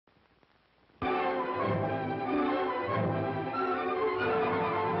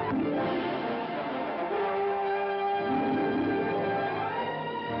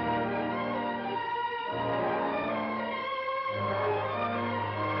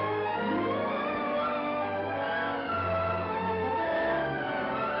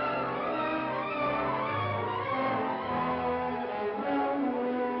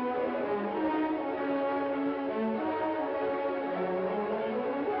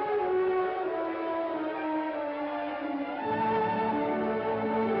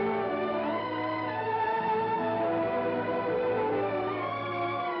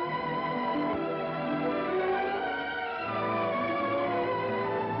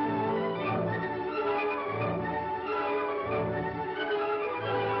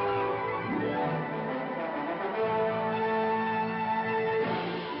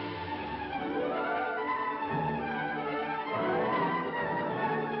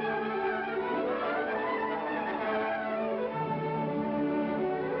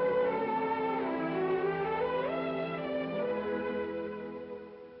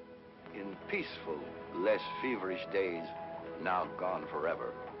peaceful, less feverish days now gone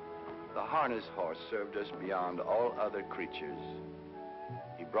forever, the harness horse served us beyond all other creatures.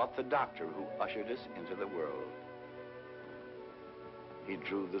 He brought the doctor who ushered us into the world. He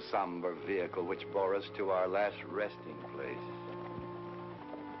drew the somber vehicle which bore us to our last resting place.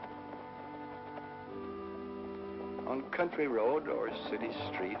 On country road or city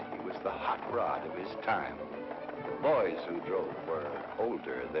street, he was the hot rod of his time. The boys who drove were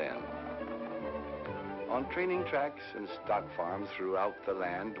older then. On training tracks and stock farms throughout the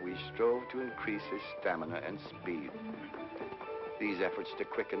land, we strove to increase his stamina and speed. These efforts to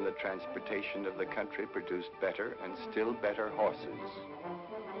quicken the transportation of the country produced better and still better horses.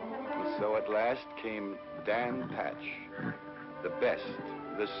 And so at last came Dan Patch, the best,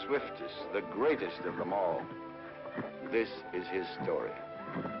 the swiftest, the greatest of them all. This is his story.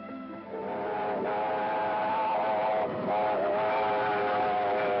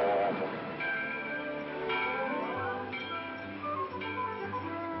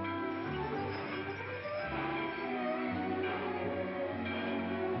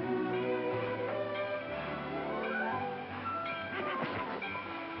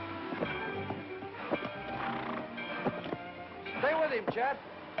 Stay with him, Chet.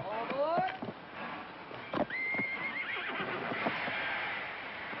 All aboard.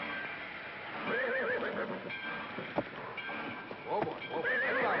 Whoa, boy, whoa, boy.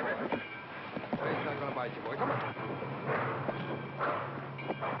 Sit down, boy. Train's not gonna bite you, boy. Come on.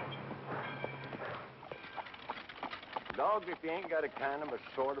 Dogs, if you ain't got a kind of a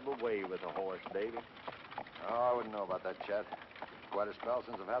sort of a way with a horse, Davy. Oh, I wouldn't know about that, Chet. Quite a spell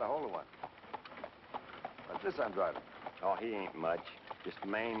since I've had a hold of one. What's this I'm driving? Oh, he ain't much. Just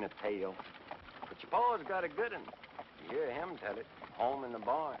mane the tail. But your pa's got a good one. You hear him tell it. Home in the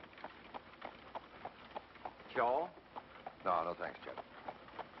barn. Chaw? No, thanks, Chet.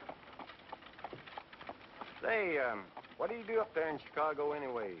 Say, what do you do up there in Chicago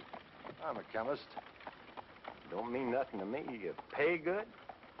anyway? I'm a chemist. Don't mean nothing to me. You pay good?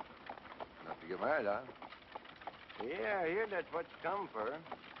 Enough to get married, huh? Yeah, I hear that's what you come for.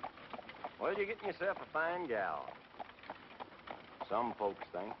 Well, you're getting yourself a fine gal. Some folks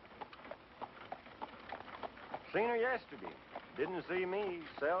think. Seen her yesterday. Didn't see me.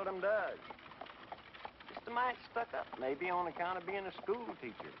 Seldom does. Just a mite stuck up, maybe on account of being a school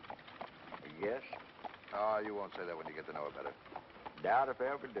teacher. I guess. Oh, you won't say that when you get to know her better. Doubt if I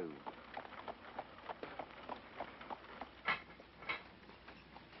ever do.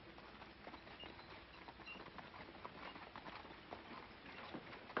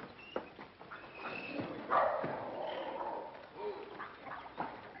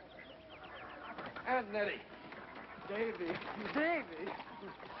 Aunt Nettie. Davy. Davy.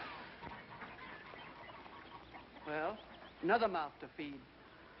 Well, another mouth to feed.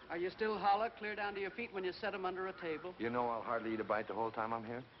 Are you still hollow, clear down to your feet when you set 'em under a table? You know I'll hardly eat a bite the whole time I'm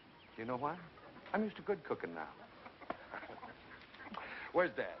here. You know why? I'm used to good cooking now.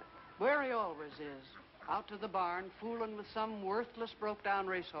 Where's Dad? Where he always is. Out to the barn, fooling with some worthless, broke-down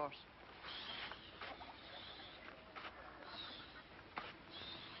racehorse.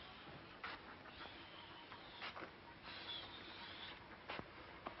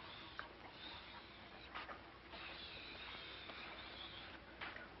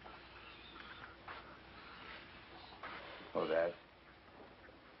 Oh, Dad.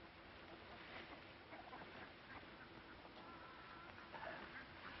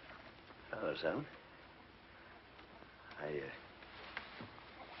 Hello, son.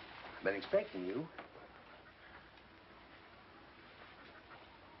 Been expecting you.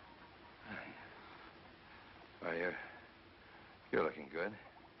 Well, you're looking good.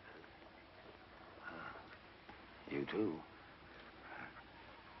 You too.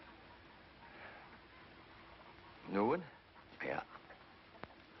 Newman? Yeah.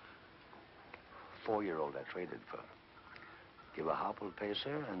 4-year-old I traded for. Give a hopple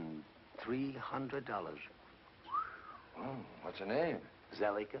pacer and $300. Oh, what's her name?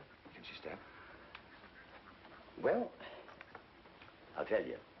 Zalika. Can she step? Well, I'll tell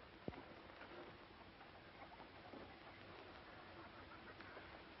you.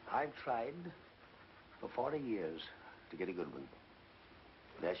 I've tried for 40 years to get a good one.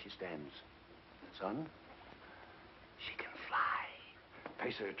 There she stands. Son, she can fly.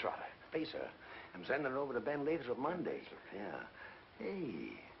 Pacer or trotter? Pacer. I'm sending her over to Bend later on Monday. Yeah.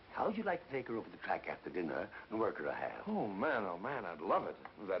 Hey, how'd you like to take her over the track after dinner and work her a half? Oh, man, I'd love it.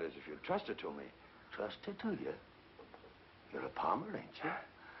 That is, if you'd trust her to me. Trust her to you? You're a palmer, ain't you?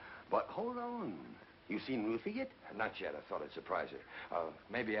 But hold on. You seen Ruthie yet? Not yet. I thought I'd surprise her.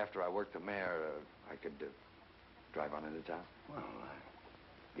 Maybe after I work the mare, I could drive on into town. Well,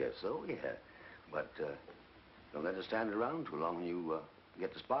 Guess so, yeah. But don't let her stand around too long. You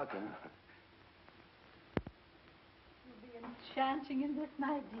get to sparking. You'll be enchanting in this,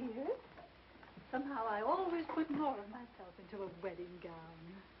 my dear. Somehow I always put more of myself into a wedding gown.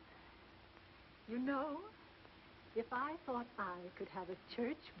 You know, if I thought I could have a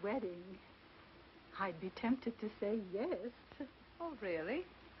church wedding, I'd be tempted to say yes. Oh, really?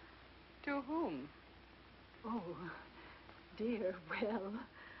 To whom? Oh, dear, well,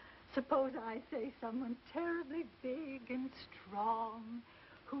 suppose I say someone terribly big and strong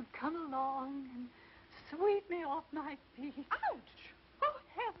who'd come along and sweep me off my feet. Ouch! Oh,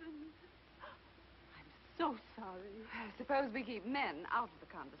 heavens! I'm so sorry. I suppose we keep men out of the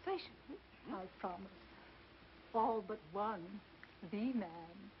conversation. I promise. All but one, the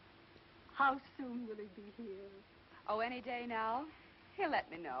man. How soon will he be here? Oh, any day now. He'll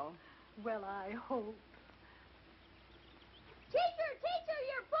let me know. Well, I hope. Teacher,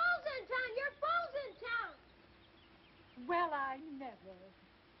 your bull's in town! Your bull's in town! Well, I never.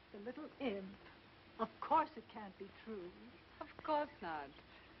 The little imp. Of course it can't be true. Of course not.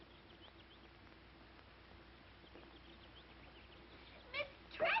 Miss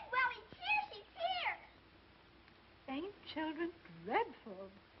Treadwell, he's here! She's here! Ain't children dreadful?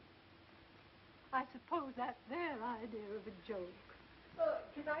 I suppose that's their idea of a joke.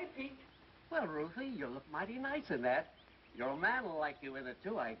 Good night, Pete. Well, Ruthie, you look mighty nice in that. Your old man will like you in it,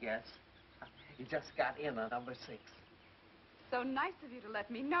 too, I guess. He just got in on number 6. So nice of you to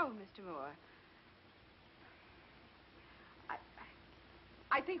let me know, Mr. Moore.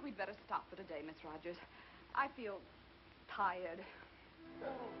 I think we'd better stop for today, Miss Rogers. I feel tired.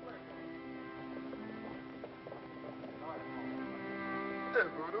 Hey,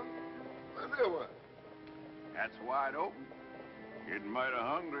 Bruto. Let's hear one. That's wide open. Getting mighty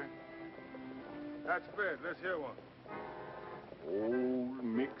hungry. That's fair. Let's hear one. Old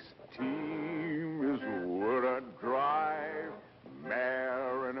mixed team is what I drive.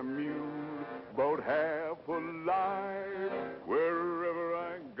 Mare and a mule, about half alive. Wherever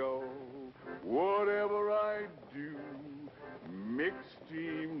I go, whatever I do, mixed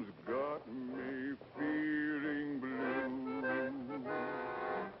team's got me feeling blue.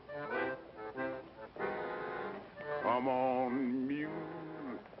 Come on, mule,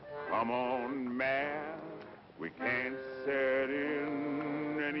 come on, mare. We can't sit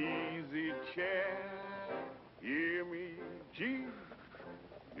in an easy chair. Hear me, G,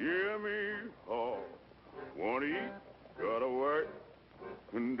 hear me, haw. Want to eat, gotta work,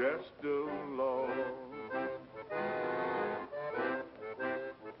 and that's the law.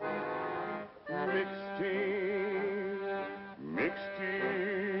 Mixed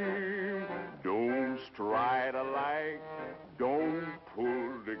team, don't stride alike, don't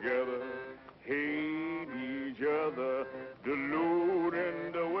pull together, hate each other,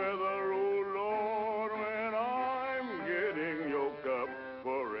 deluding the weather, oh Lord, when I'm getting yoked up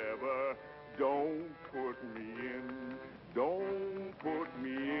forever, don't put me in, don't put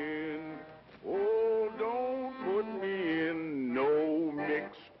me in, oh, don't put me in no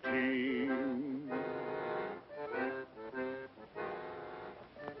mixed team.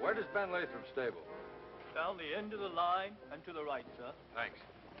 Where does Ben Lathrop stable? Down the end of the line and to the right, sir. Thanks.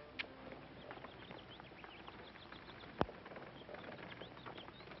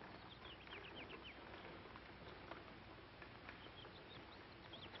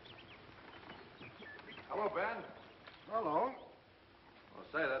 Hello, Ben. Hello. Well,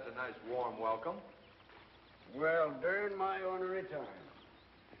 say, that's a nice warm welcome. Well, during my ornery time.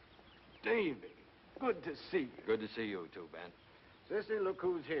 Davy, good to see you. Good to see you, too, Ben. Sissy, look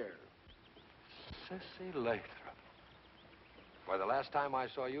who's here. Sissy Lathrop. Why, the last time I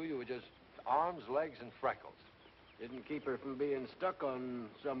saw you, you were just arms, legs, and freckles. Didn't keep her from being stuck on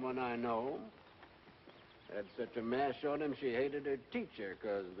someone I know. Had such a mash on him, she hated her teacher,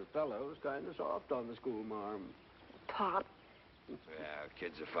 'cause the fellow was kind of soft on the schoolmarm. Pop. Yeah,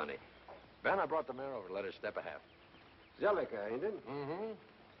 kids are funny. Ben, I brought the mare over to let her step a half. Zellica, ain't it? Mm-hmm.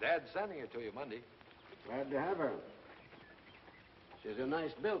 Dad's sending her to you Monday. Glad to have her. She's a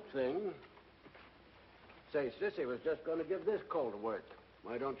nice built thing. Say, Sissy was just going to give this colt a work.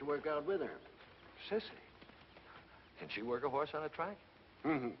 Why don't you work out with her? Sissy? Can she work a horse on a track?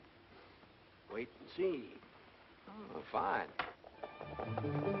 Mm-hmm. Wait and see. Oh, fine.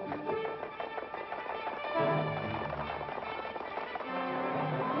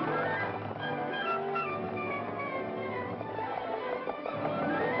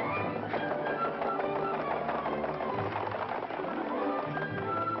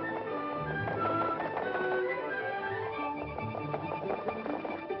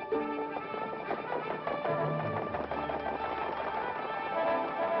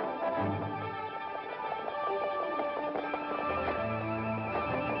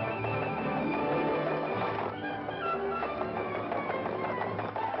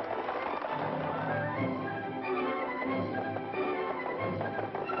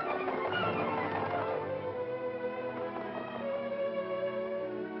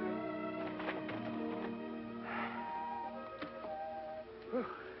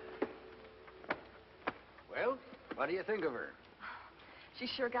 Well, what do you think of her? She's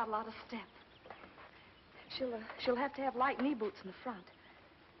sure got a lot of step. She'll have to have light knee boots in the front.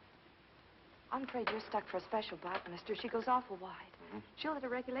 I'm afraid you're stuck for a special bike, mister. She goes awful wide. She'll hit a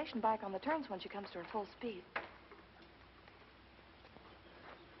regulation bike on the turns when she comes to her full speed.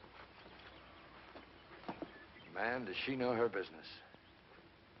 Man, does she know her business.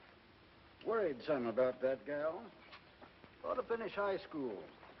 Worried some about that gal. Ought to finish high school.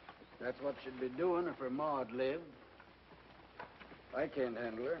 That's what she'd be doing if her ma'd lived. I can't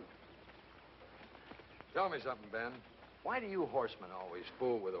handle her. Tell me something, Ben. Why do you horsemen always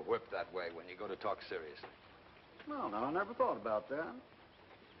fool with a whip that way when you go to talk seriously? Well, no, I never thought about that.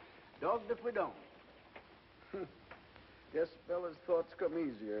 Dogged if we don't. Guess fellas' thoughts come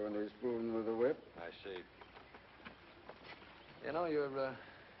easier when they're fooling with a whip. I see. You know, you're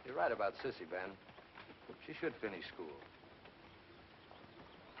right about Sissy, Ben. She should finish school.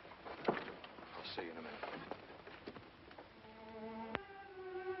 I'll see you in a minute.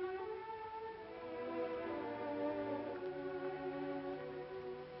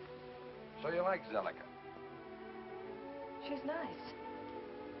 So you like Zellica? She's nice.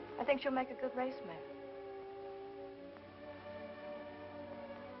 I think she'll make a good race mare.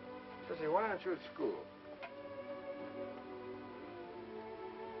 Sissy, why aren't you at school?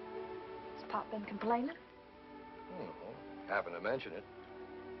 Has Pop been complaining? No, happened to mention it.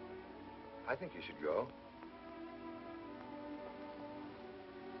 I think you should go.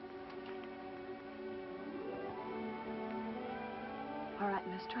 All right,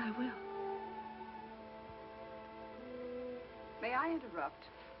 mister, I will. May I interrupt?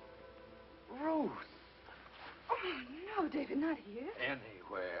 Ruth! Oh, no, David, not here.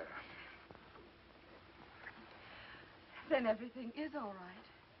 Anywhere. Then everything is all right.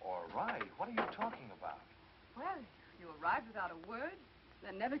 All right. What are you talking about? Well, you arrived without a word,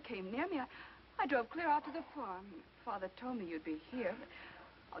 then never came near me. I drove clear out to the farm. Father told me you'd be here. But,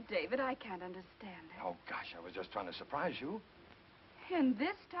 oh, David, I can't understand it. Oh, gosh, I was just trying to surprise you. In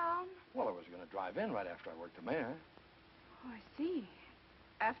this town? Well, I was going to drive in right after I worked the mare. Oh, I see.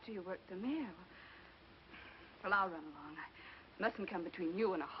 After you worked the mare. Well, I'll run along. I mustn't come between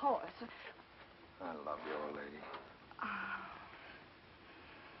you and a horse. I love you, old lady.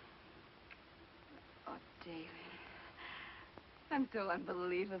 Oh, David. I'm so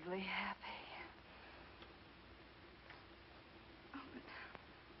unbelievably happy. Oh,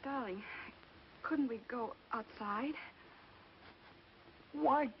 but, darling, couldn't we go outside?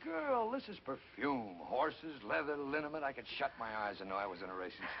 Why, girl, this is perfume. Horses, leather, liniment. I could shut my eyes and know I was in a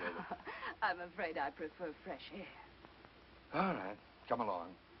racing stable. I'm afraid I prefer fresh air. All right. Come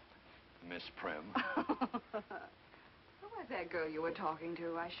along, Miss Prim. Who was that girl you were talking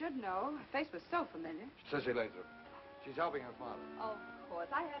to? I should know. Her face was so familiar. Sissy Lathrop. She's helping her father. Oh, of course.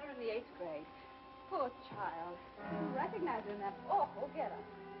 I had her in the 8th grade. Poor child. You recognize her in that awful getup.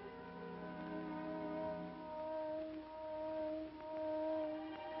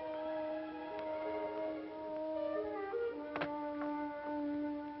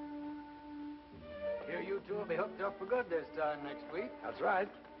 Here you two will be hooked up for good this time next week. That's right.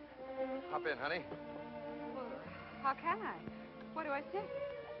 Hop in, honey. Well, how can I? What do I say?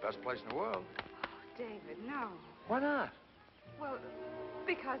 Best place in the world. Oh, David, no. Why not? Well,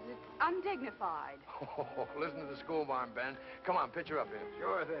 because it's undignified. Oh, listen to the school barn, Ben. Come on, pitch her up here.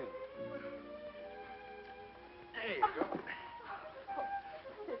 Sure thing. There you go.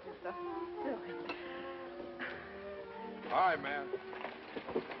 This is so silly. All right, man.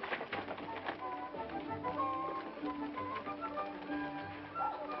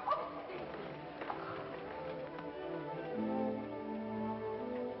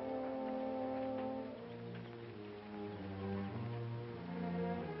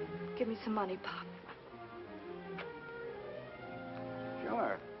 Give me some money, Pop.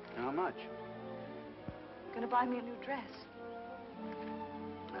 Sure. How much? Gonna buy me a new dress.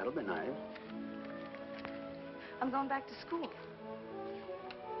 That'll be nice. I'm going back to school.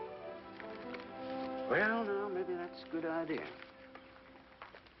 Well, now, maybe that's a good idea.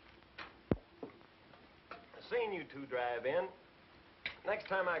 I seen you two drive in. Next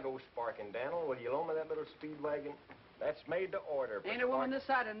time I go sparking, Daniel, will you loan me that little speed wagon? That's made to order. Ain't a woman this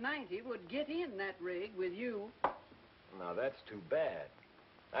side of 90 would get in that rig with you. Now, that's too bad.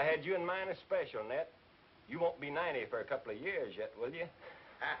 I had you in mind especial, Ned. You won't be 90 for a couple of years yet, will you?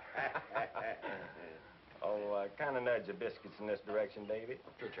 Oh, kind of nudge the biscuits in this direction, Davy.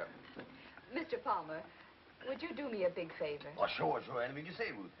 Sure, Chuck. Mr. Palmer, would you do me a big favor? Oh, sure. Anything you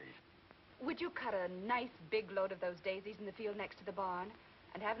say, Ruthie. Would you cut a nice big load of those daisies in the field next to the barn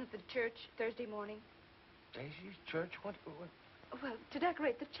and have them for the church Thursday morning? Daisy's church? What? Well, to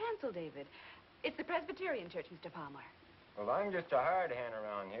decorate the chancel, David. It's the Presbyterian church, Mr. Palmer. Well, I'm just a hard hand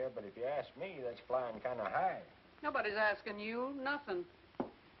around here, but if you ask me, that's flying kind of high. Nobody's asking you nothing.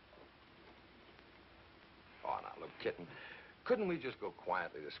 Oh, now, look, kitten. Couldn't we just go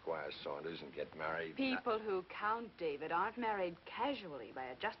quietly to Squire Saunders and get married? People who count, David, aren't married casually by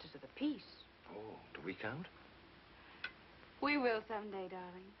a justice of the peace. Oh, do we count? We will someday,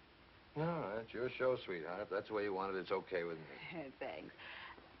 darling. No, that's your show, sweetheart. If that's the way you want it, it's okay with me. Thanks.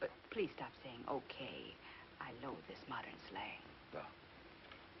 But please stop saying okay. I loathe this modern slang. No.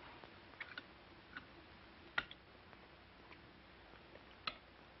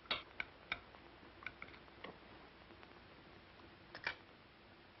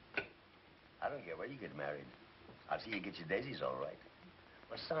 I don't care where you get married. I'll see you get your daisies all right.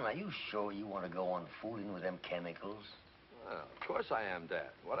 But, son, are you sure you want to go on fooling with them chemicals? Well, of course I am, Dad.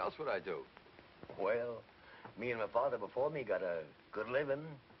 What else would I do? Well, me and my father before me got a good living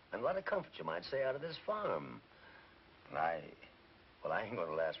and a lot of comfort, you might say, out of this farm. And I ain't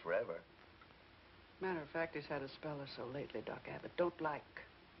gonna last forever. Matter of fact, he's had a spell or so lately, Doc Abbott. Don't like.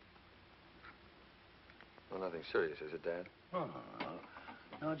 Well, nothing serious, is it, Dad? No.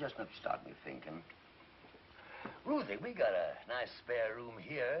 No, just enough to start me thinking. Ruthie, we got a nice spare room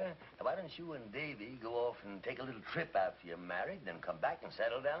here. Why don't you and Davy go off and take a little trip after you're married, then come back and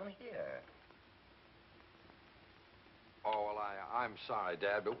settle down here? Oh, well, I'm sorry,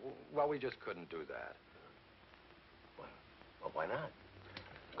 Dad, but, well, we just couldn't do that. Well, why not?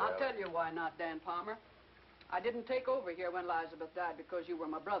 I'll tell you why not, Dan Palmer. I didn't take over here when Elizabeth died because you were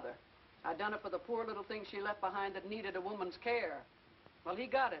my brother. I done it for the poor little thing she left behind that needed a woman's care. Well, he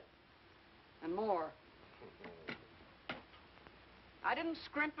got it. And more. I didn't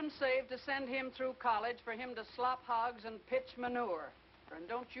scrimp and save to send him through college for him to slop hogs and pitch manure. And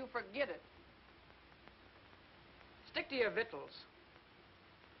don't you forget it. Stick to your victuals.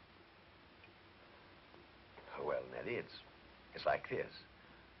 Well, Nettie, it's like this.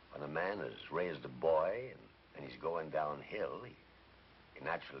 When a man has raised a boy and he's going downhill, he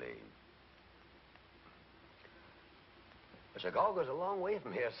naturally... But Chicago goes a long way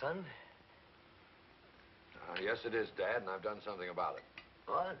from here, son. Yes, it is, Dad, and I've done something about it.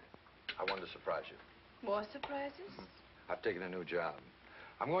 What? I wanted to surprise you. More surprises? I've taken a new job.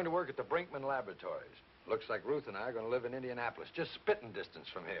 I'm going to work at the Brinkman Laboratories. Looks like Ruth and I are going to live in Indianapolis, just spitting distance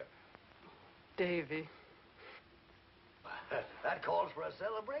from here. Davy. That calls for a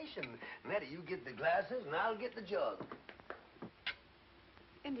celebration. Nettie, you get the glasses, and I'll get the jug.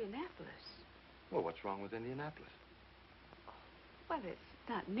 Indianapolis? Well, what's wrong with Indianapolis? Well, it's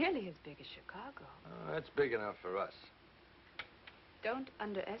not nearly as big as Chicago. Oh, that's big enough for us. Don't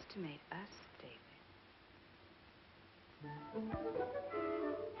underestimate us, David.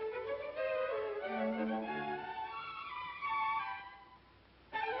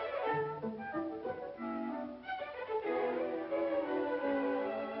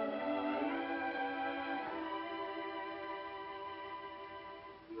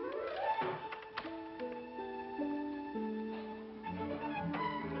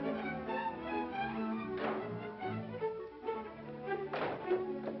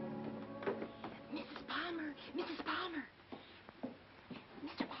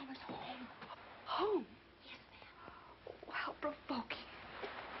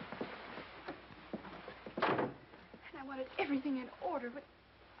 Everything in order, but...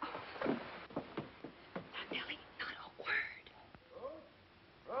 Oh. Now, Nellie, not a word.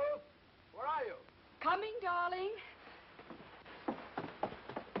 Ruth, where are you? Coming, darling.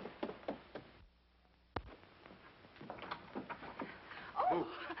 Oh!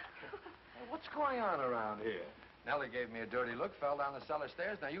 Hey, what's going on around here? Nellie gave me a dirty look, fell down the cellar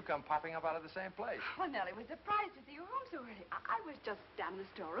stairs. Now you come popping up out of the same place. Well, Nellie was surprised to see you home so early. I was just down in the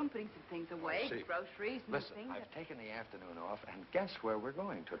storeroom putting some things away, groceries and Listen, things. I've taken the afternoon off, and guess where we're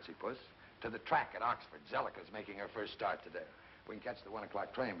going, Tootsie Puss? To the track at Oxford. Zelika's making her first start today. We can catch the 1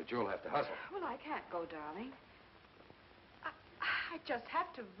 o'clock train, but you'll have to hustle. Well, I can't go, darling. I just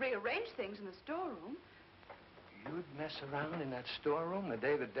have to rearrange things in the storeroom. You'd mess around in that storeroom the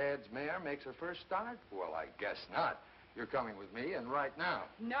day that Dad's mare makes her first start? Well, I guess not. You're coming with me, and right now.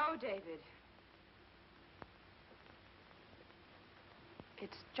 No, David.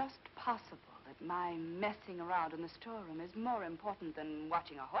 It's just possible that my messing around in the storeroom is more important than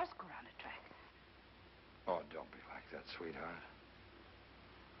watching a horse go around a track. Oh, don't be like that, sweetheart.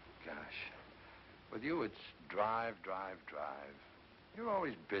 Gosh. With you, it's drive, drive, drive. You're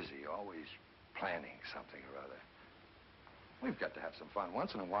always busy, always planning something or other. We've got to have some fun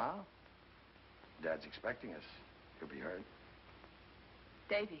once in a while. Dad's expecting us. He'll be hurt.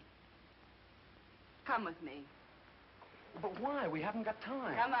 Davy, come with me. But why? We haven't got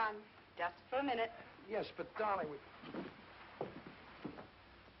time. Come on, just for a minute. Yes, but darling, we...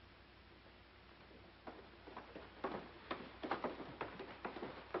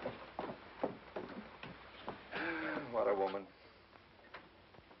 What a woman.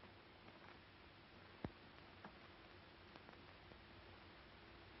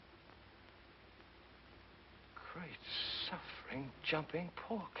 Great suffering, jumping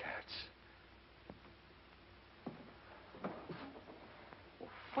polecats.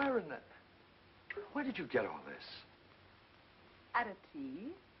 Where in the... Where did you get all this? At a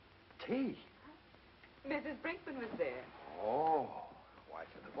tea. Tea? Mrs. Brinkman was there. Oh, wife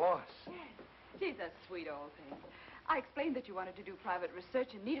of the boss. Yes, she's a sweet old thing. I explained that you wanted to do private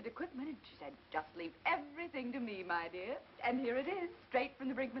research and needed equipment, and she said, just leave everything to me, my dear. And here it is, straight from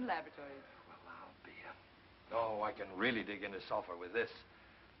the Brinkman Laboratories. Well, I'll be a... Oh, I can really dig into sulfur with this.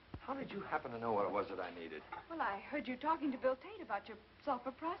 How did you happen to know what it was that I needed? Well, I heard you talking to Bill Tate about your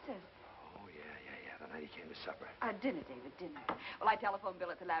sulfur process. Oh, yeah. The night he came to supper. Dinner, David, dinner. Well, I telephoned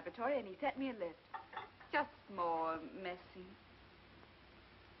Bill at the laboratory, and he sent me a list. Just more messy.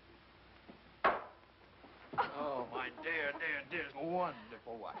 Oh, my dear,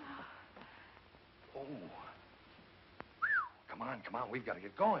 wonderful wife. Oh. Come on, we've got to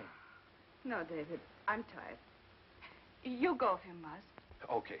get going. No, David, I'm tired. You go if you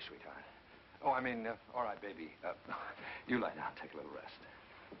must. Okay, sweetheart. Oh, I mean, all right, baby. You lie down, take a little rest.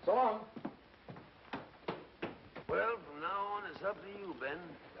 So long. Well, from now on, it's up to you, Ben.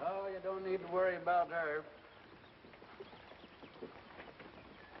 Oh, you don't need to worry about her.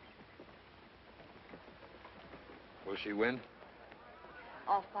 Will she win?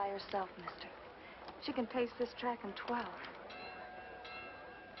 Off by herself, mister. She can pace this track in 12.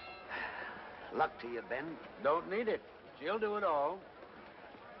 Luck to you, Ben. Don't need it. She'll do it all.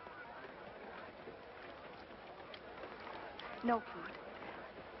 No, Pete.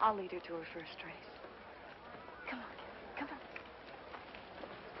 I'll lead her to her first race. Come on, come on.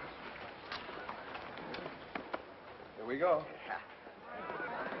 Here we go.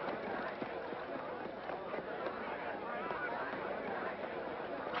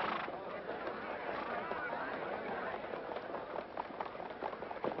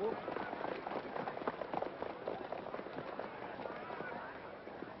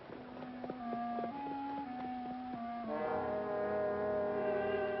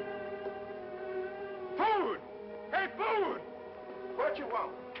 What you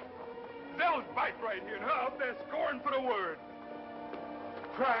want? They'll bite right here. Now up there scoring for the word.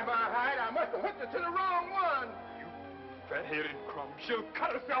 Try my hide, I must have hooked her to the wrong one. You fat-headed crumb. She'll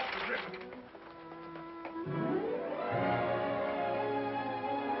cut herself to ribbons.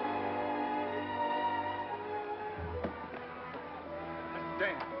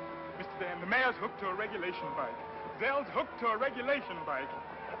 Mr. Dan, the mare's hooked to a regulation bike. Zell's hooked to a regulation bike.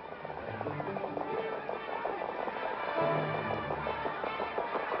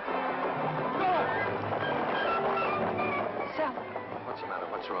 What's the matter?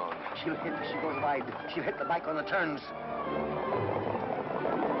 What's wrong? She'll hit if she goes wide. She'll hit the bike on the turns.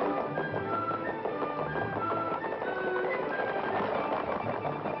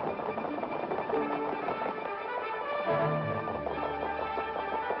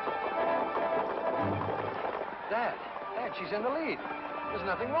 Dad, she's in the lead. There's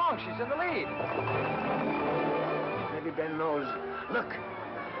nothing wrong. She's in the lead. Maybe Ben knows. Look,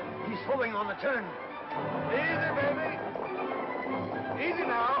 he's slowing on the turn. Easy, baby. Easy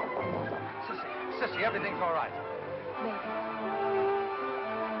now. Sissy, everything's all right.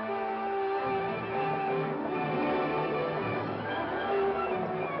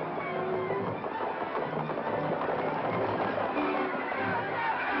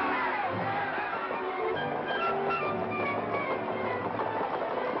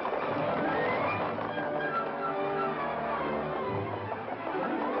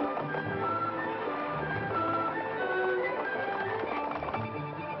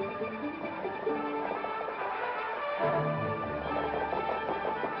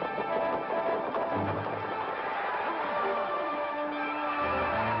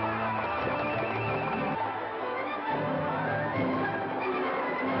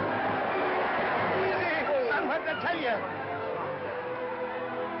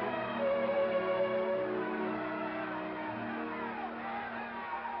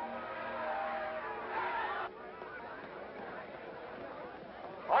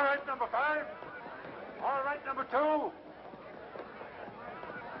 All right, number 5. All right, number 2. All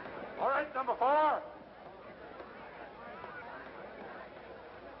right, number 4.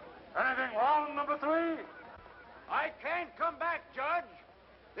 Anything wrong, number 3? I can't come back, Judge.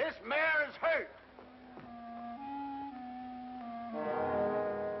 This mare is hurt.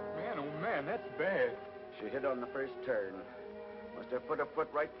 That's bad. She hit on the first turn. Must have put a foot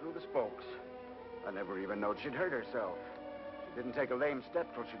right through the spokes. I never even knowed she'd hurt herself. She didn't take a lame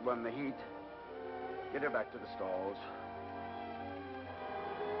step till she'd won the heat. Get her back to the stalls.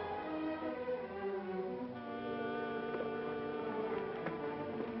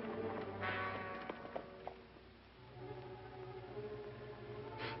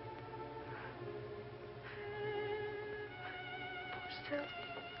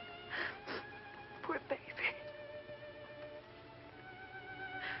 Poor baby.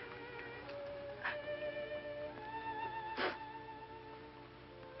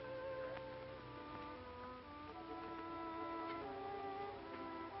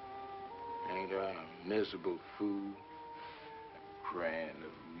 Ain't I a miserable fool? Crying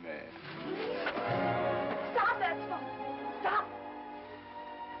of man. Stop that smoke! Stop!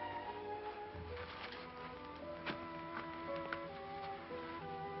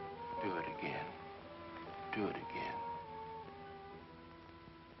 Do it again. Do it again.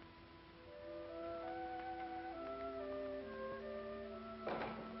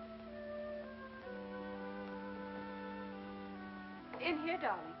 In here,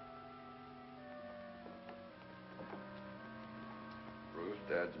 darling. Ruth,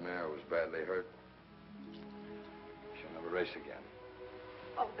 Dad's mare was badly hurt. She'll never race again.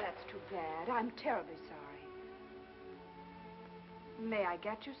 Oh, that's too bad. I'm terribly sorry. May I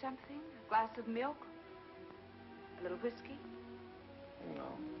get you something? A glass of milk? A little whiskey?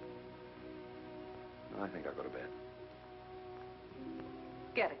 No. No, I think I'll go to bed.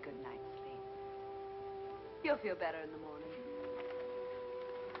 Get a good night's sleep. You'll feel better in the morning.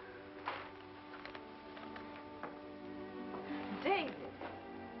 David,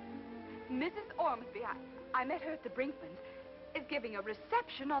 Mrs. Ormsby, I met her at the Brinkmans, is giving a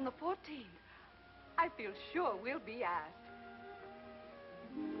reception on the 14th. I feel sure we'll be asked.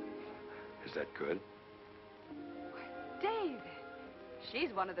 Is that good? David,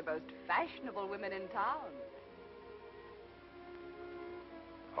 she's one of the most fashionable women in town.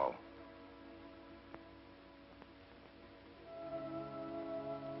 Oh.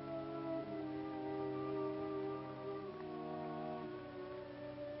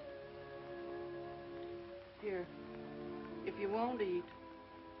 Here, if you won't eat,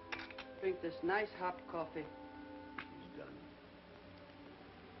 drink this nice hot coffee. She's done.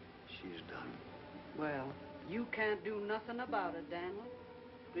 She's done. Well, you can't do nothing about it, Daniel.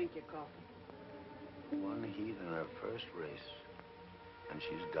 Drink your coffee. One heat in her first race, and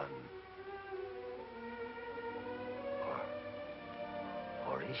she's done.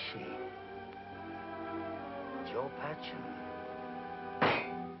 Or is she? Joe Patchen.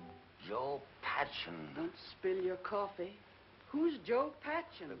 Joe Patchen. Don't spill your coffee. Who's Joe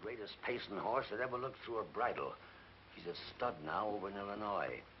Patchen? The greatest pacing horse that ever looked through a bridle. He's a stud now over in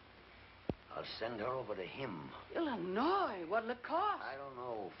Illinois. I'll send her over to him. Illinois? What'll it cost? I don't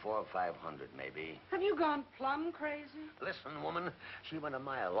know, 400 or 500 maybe. Have you gone plumb crazy? Listen, woman, she went a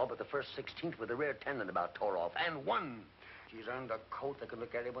mile all but the first 16th with the rear tendon about tore off, and won. She's earned a coat that can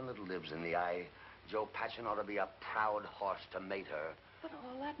look anyone that lives in the eye. Joe Patchen ought to be a proud horse to mate her. But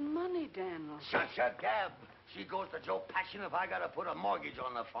all that money, Daniel. Shut your gab. She goes to Joe Patchen if I gotta put a mortgage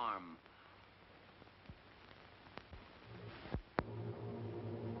on the farm.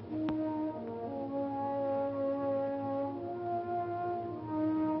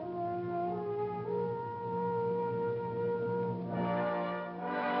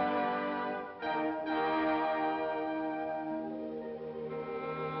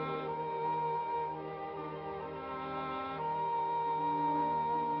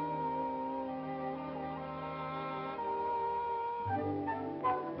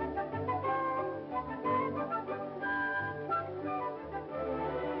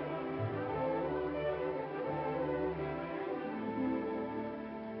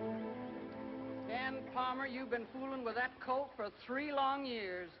 Palmer, you've been fooling with that colt for 3 long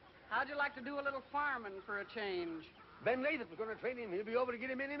years. How'd you like to do a little farming for a change? Ben Latham's going to train him. He'll be over to get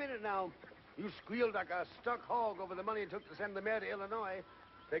him any minute now. You squealed like a stuck hog over the money it took to send the mare to Illinois.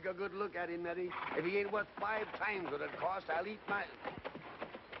 Take a good look at him, Nettie. If he ain't worth 5 times what it cost, I'll eat my...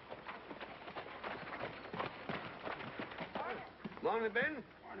 Morning, Ben.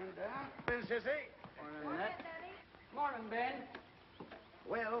 Morning, Doc. Ben, sissy. Morning, Ned. Morning, Ben.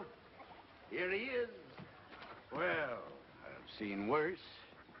 Well, here he is. Well, I've seen worse.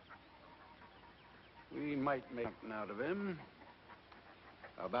 We might make something out of him.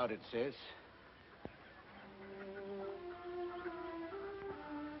 How about it, sis?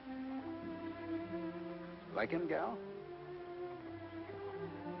 Like him, gal?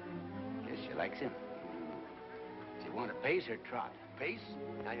 Guess she likes him. Does he want a pace or trot? pace,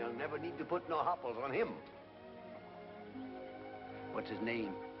 and you'll never need to put no hopples on him. What's his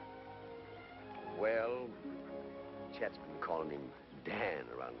name? Well, Chet's been calling him Dan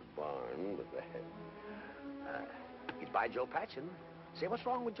around the barn, but he's by Joe Patchen. Say, what's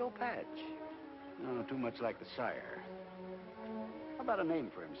wrong with Joe Patch? No, too much like the sire. How about a name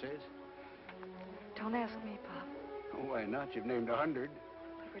for him, Sis? Don't ask me, Pop. Oh, why not? You've named 100.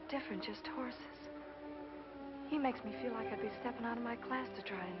 But we're different, just horses. He makes me feel like I'd be stepping out of my class to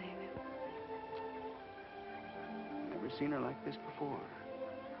try and name him. Never seen her like this before.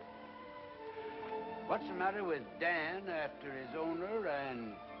 What's the matter with Dan after his owner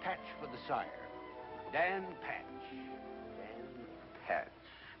and Patch for the sire? Dan Patch. Dan Patch.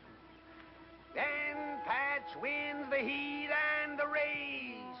 Dan Patch wins the heat and the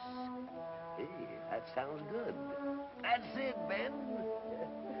race. Hey, that sounds good. That's it, Ben.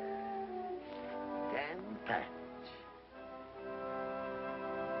 Dan Patch.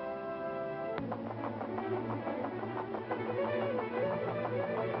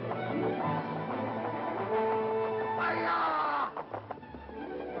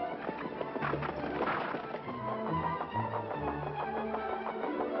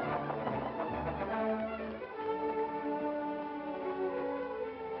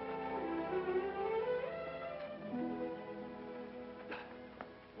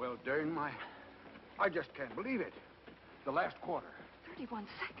 Well, darn I just can't believe it. The last quarter. 31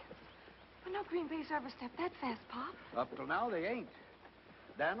 seconds. But no Green Bay's ever stepped that fast, Pop. Up till now, they ain't.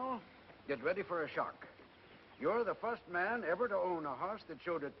 Daniel, get ready for a shock. You're the first man ever to own a horse that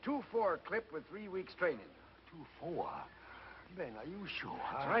showed a 2-4 clip with 3 weeks training. 2-4? Ben, are you sure?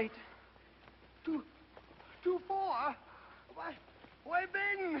 That's right. 2-4? Why,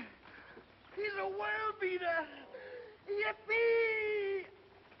 Ben, he's a world beater. Yippee!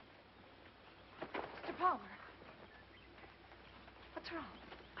 Mr. Palmer. What's wrong?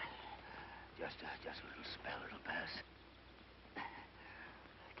 Just a little spell. It'll pass.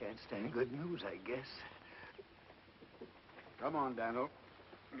 Can't stand good news, I guess. Come on, Daniel.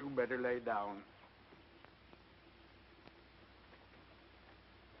 You better lay down.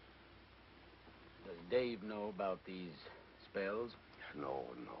 Does Dave know about these spells? No.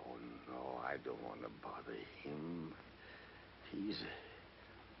 I don't want to bother him. He's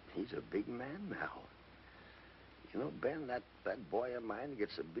a big man now. You know, Ben, that boy of mine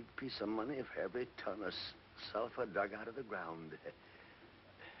gets a big piece of money for every ton of sulfur dug out of the ground.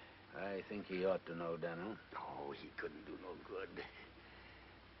 I think he ought to know, Daniel. Oh, he couldn't do no good.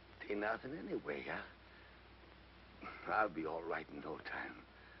 It ain't nothing anyway, huh? I'll be all right in no time.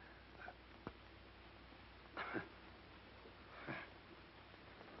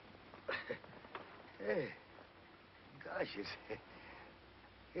 Hey, gosh,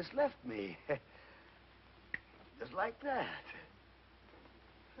 it's left me. Just like that.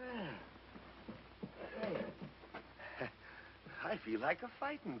 Hey, I feel like a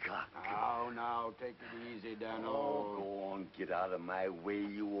fighting cock. Now, take it easy, Daniel. Oh, go on, get out of my way,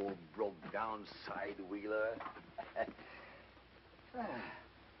 you old broke-down side-wheeler. Hadn't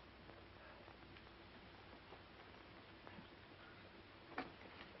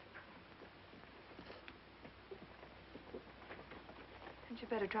you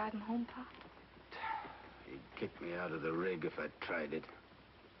better drive him home, Pop? He'd kick me out of the rig if I tried it.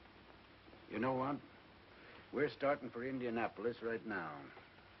 You know what? We're starting for Indianapolis right now.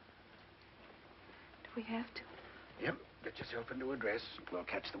 Do we have to? Yep. Get yourself into a dress. We'll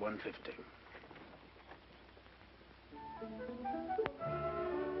catch the 150.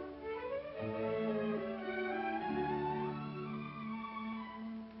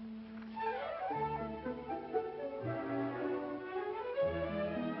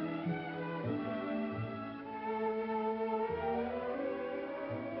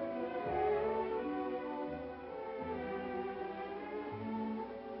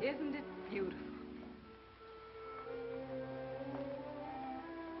 Isn't it beautiful?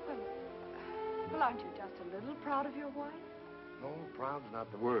 Well, aren't you just a little proud of your wife? No, proud's not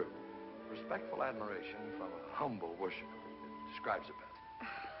the word. Respectful admiration from a humble worshiper. It describes it best.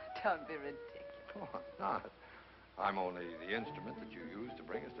 Don't be ridiculous. Oh, I'm not. I'm only the instrument that you used to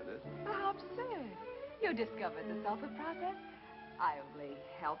bring us to this. How absurd. You discovered the sulfur process. I only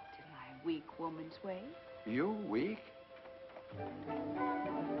helped in my weak woman's way. You weak?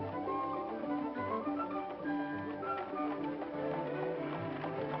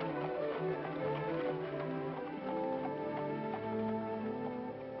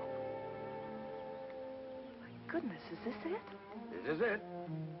 Goodness, is this it? This is it.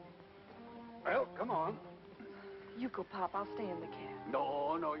 Well, come on. You go, Pop. I'll stay in the cab.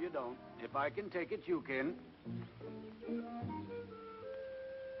 No, you don't. If I can take it, you can.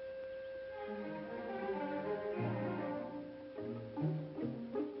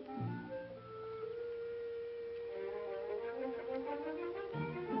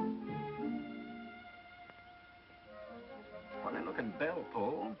 Funny looking bell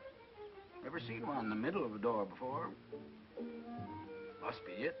pull. Never seen one in the middle of a door before. Must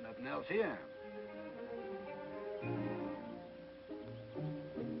be it, nothing else here.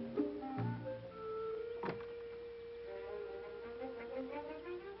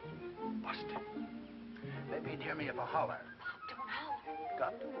 Busted. Maybe he'd hear me if I holler. Don't holler.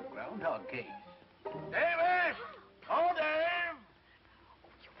 Got to. Groundhog case. David! Oh, Dave!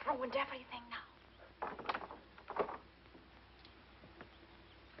 You ruined everything now.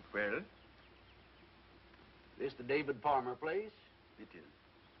 Well? This the David Palmer place? It is.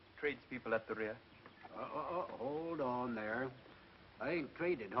 Tradespeople at the rear. Hold on there. I ain't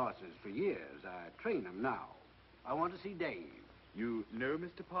traded horses for years. I train them now. I want to see Dave. You know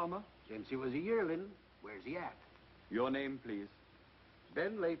Mr. Palmer? Since he was a yearling. Where's he at? Your name, please.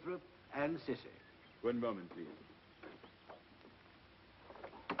 Ben Lathrop and Sissy. One moment, please.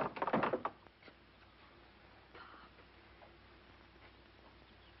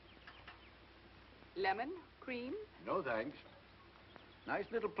 Lemon, cream? No, thanks. Nice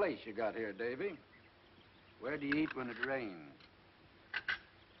little place you got here, Davy. Where do you eat when it rains?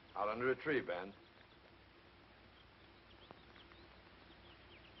 Out under a tree, Ben.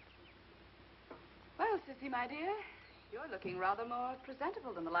 Well, Sissy, my dear, you're looking rather more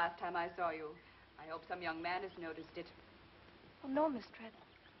presentable than the last time I saw you. I hope some young man has noticed it. Oh, no, Miss Tread.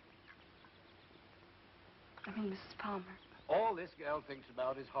 I mean, Mrs. Palmer. All this gal thinks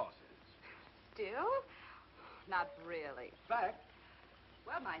about is horses. Still? Not really. Fact.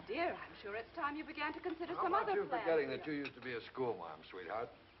 Well, my dear, I'm sure it's time you began to consider How some about other you plans. forgetting that you used to be a schoolma'am, sweetheart?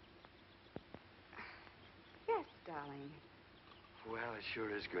 Yes, darling. Well, it sure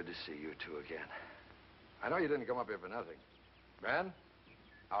is good to see you two again. I know you didn't come up here for nothing. Ben,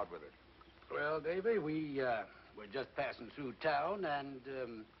 out with it. Well, Davy, we were just passing through town, and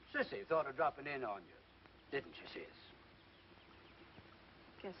Sissy thought of dropping in on you. Didn't you, Sis?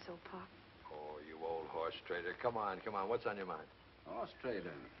 Guess so, Pop. Oh, you old horse trader. Come on, come on. What's on your mind? Horse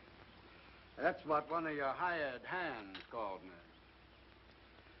trading. That's what one of your hired hands called me.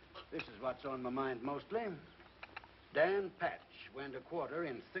 This is what's on my mind mostly. Dan Patch went a quarter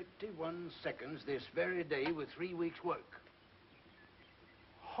in 31 seconds this very day with 3 weeks' work.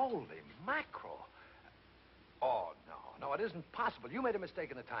 Holy mackerel. Oh, no, it isn't possible. You made a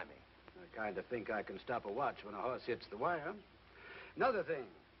mistake in the timing. I kind of think I can stop a watch when a horse hits the wire. Another thing,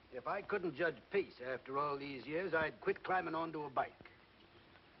 if I couldn't judge pace after all these years, I'd quit climbing onto a bike.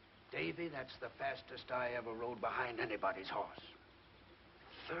 Davy, that's the fastest I ever rode behind anybody's horse.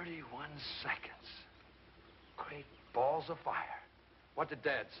 31 seconds. Great balls of fire. What did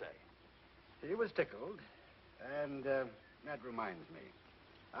Dad say? He was tickled. And that reminds me.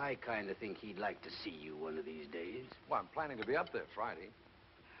 I kind of think he'd like to see you one of these days. Well, I'm planning to be up there Friday.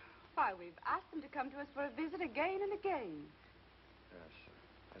 Why, we've asked them to come to us for a visit again and again.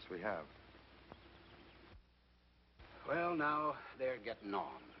 Yes, we have. Well, now, they're getting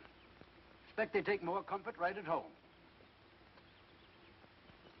on. Expect they take more comfort right at home.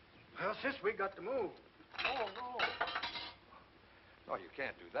 Well, sis, we got to move. Oh, no. No, you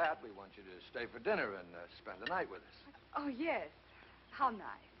can't do that. We want you to stay for dinner and spend the night with us. Oh, yes. How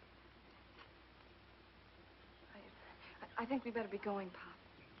nice. I think we better be going, Pop.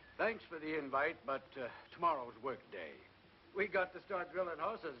 Thanks for the invite, but tomorrow's work day. We got to start drilling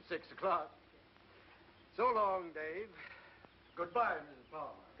horses at 6 o'clock. So long, Dave. Goodbye, Mrs.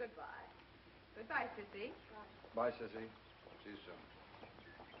 Palmer. Goodbye. Goodbye, Sissy. Bye, Sissy. See you soon.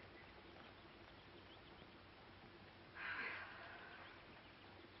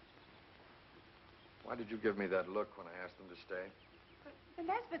 Why did you give me that look when I asked them to stay? The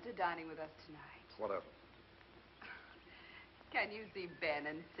Nesbits are dining with us tonight. What of it? Can you see Ben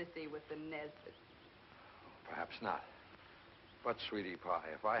and Sissy with the Nesbits? Perhaps not. But, sweetie pie,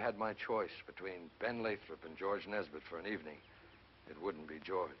 if I had my choice between Ben Lathrop and George Nesbit for an evening, it wouldn't be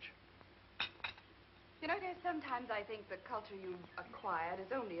George. You know, dear, sometimes I think the culture you've acquired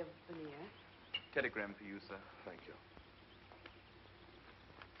is only a veneer. Telegram for you, sir. Thank you.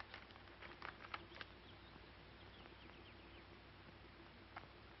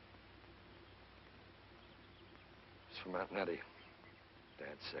 It's from Aunt Nettie.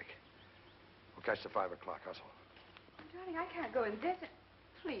 Dad's sick. We'll catch the 5 o'clock hustle. Darling, I can't go in this.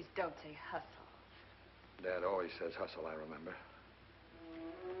 Please don't say hustle. Dad always says hustle, I remember.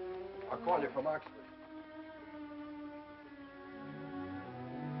 I'll call you from Oxford.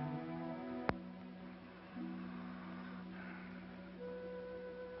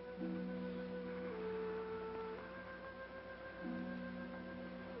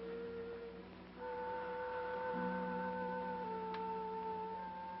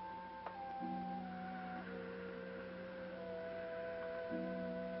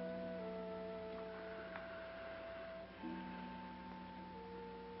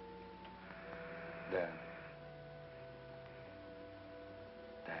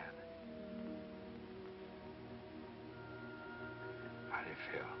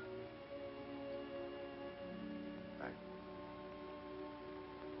 feel?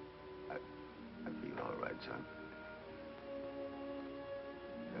 I feel all right, son.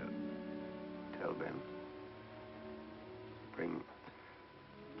 Tell Ben. Bring...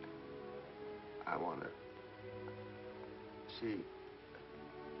 I want to see... He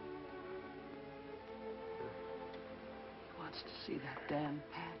wants to see that Dan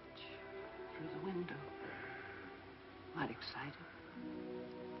Patch through the window. Might excite him.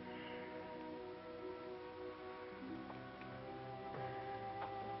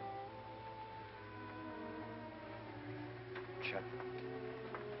 Chet.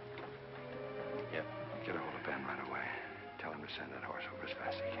 Yep. Get a hold of Ben right away. Tell him to send that horse over as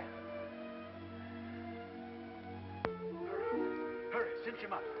fast as he can. Hurry, cinch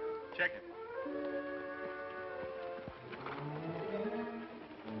him up. Check it.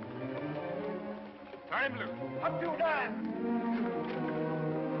 Turn him loose. Up you, Dan!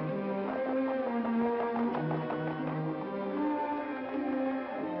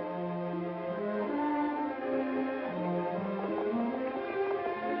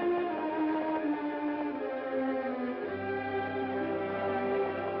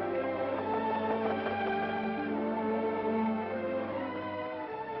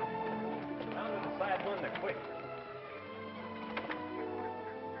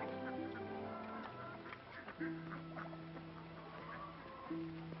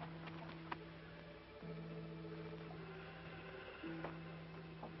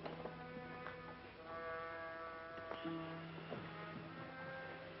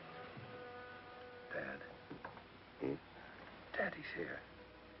 Dad. Daddy's here.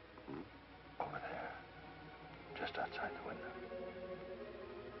 Over there. Just outside the window.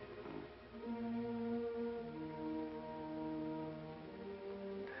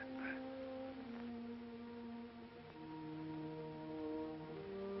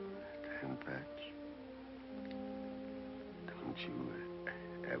 Dan Patch, don't you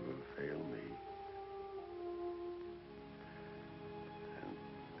ever fail me.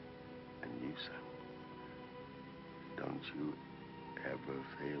 And you, son, don't you ever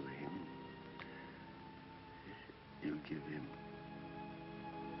fail him. You give him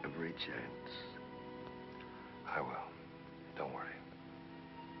every chance. I will. Don't worry.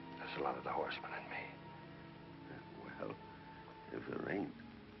 There's a lot of the horseman in me. Well, if there ain't,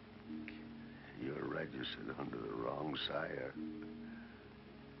 you're registered under the wrong sire.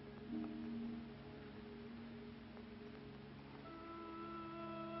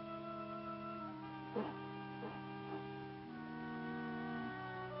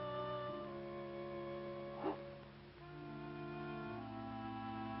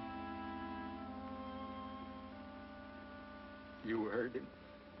 You heard him.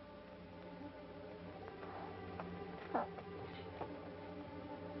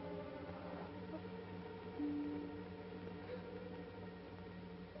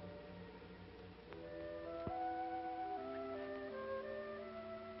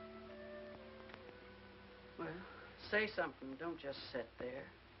 Well, say something. Don't just sit there.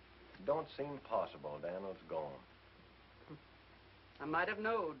 Don't seem possible. Daniel's gone. I might have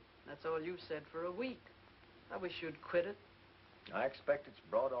knowed. That's all you said for a week. I wish you'd quit it. I expect it's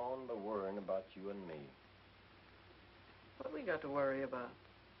brought on the worrying about you and me. What we got to worry about?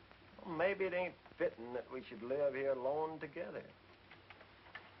 Well, maybe it ain't fitting that we should live here alone together.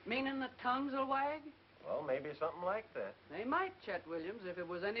 Meaning the tongues will wag? Well, maybe something like that. They might, Chet Williams, if it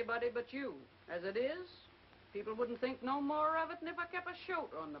was anybody but you. As it is, people wouldn't think no more of it than if I kept a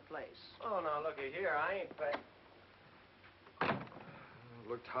shoat on the place. Oh, now, looky here. I ain't paying.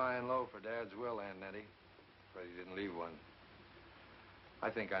 Looked high and low for Dad's will, Aunt Nettie. But he didn't leave one. I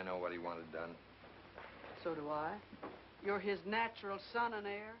think I know what he wanted done. So do I. You're his natural son and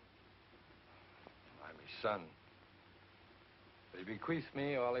heir. I'm his son. But he bequeathed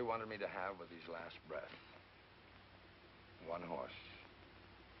me all he wanted me to have with his last breath. One horse.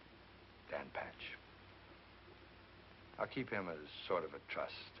 Dan Patch. I'll keep him as sort of a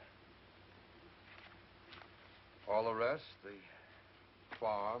trust. All the rest, the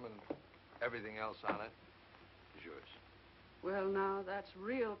farm and everything else on it, is yours. Well, now, that's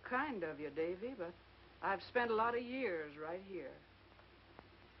real kind of you, Davy, but I've spent a lot of years right here.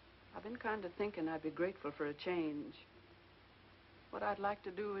 I've been kind of thinking I'd be grateful for a change. What I'd like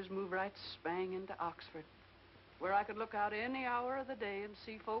to do is move right spang into Oxford, where I could look out any hour of the day and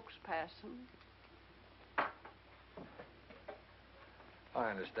see folks passing.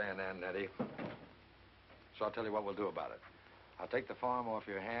 I understand, Aunt Nettie. So I'll tell you what we'll do about it. I'll take the farm off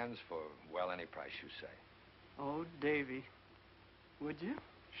your hands for, well, any price you say. Oh, Davy. Would you?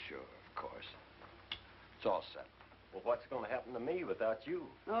 Sure, of course. It's all set. Well, what's going to happen to me without you?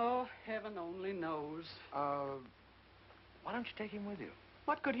 Oh, heaven only knows. Why don't you take him with you?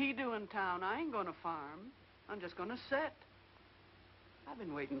 What could he do in town? I ain't gonna farm. I'm just gonna sit. I've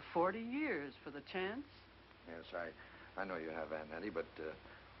been waiting 40 years for the chance. Yes, I know you have, Aunt Nettie, but,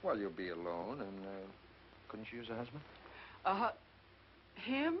 well, you'll be alone, and, couldn't you use a husband?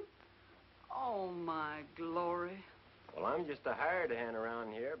 Him? Oh, my glory. Well, I'm just a hired hand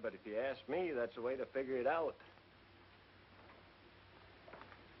around here, but if you ask me, that's the way to figure it out.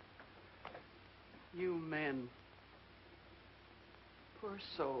 You men. Poor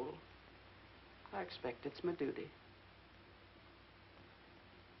soul. I expect it's my duty.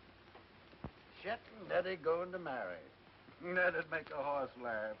 Chet and Nettie going to marry. That'd make a horse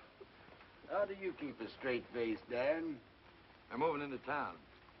laugh. How do you keep a straight face, Dan? I'm moving into town.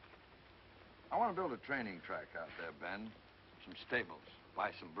 I want to build a training track out there, Ben. Some stables,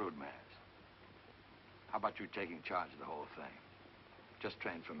 buy some brood mares. How about you taking charge of the whole thing? Just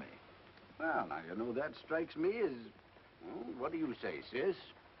train for me. Well, now, you know, that strikes me as... Well, what do you say, sis?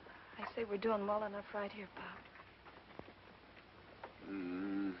 I say we're doing well enough right here, Pop.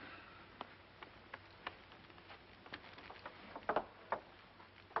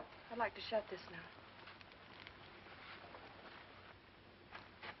 I'd like to shut this now.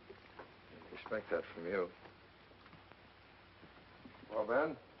 I expect that from you. Well,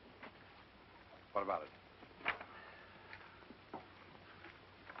 Ben, what about it?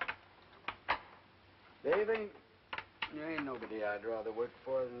 Davy, you ain't nobody I'd rather work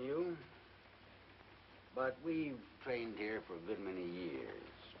for than you. But we've trained here for a good many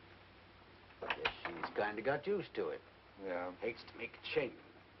years. Guess she's kind of got used to it. Yeah. Takes to make a change.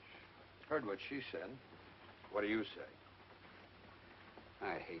 Heard what she said. What do you say?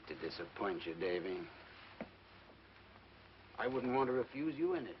 I hate to disappoint you, Davy. I wouldn't want to refuse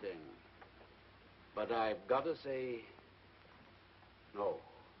you anything. But I've got to say no.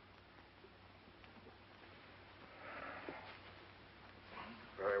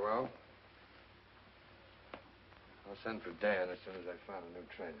 Very well. I'll send for Dan as soon as I find a new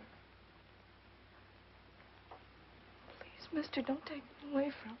trainer. Please, mister, don't take him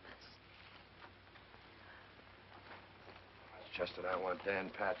away from us. It's just that I want Dan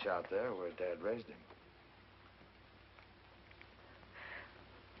Patch out there where Dad raised him.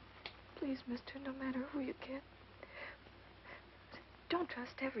 Please, mister, no matter who you get, don't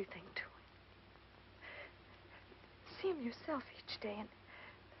trust everything to him. See him yourself each day and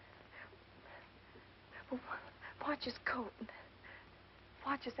watch his coat and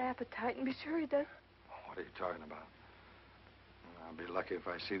watch his appetite and be sure he does. What are you talking about? I'll be lucky if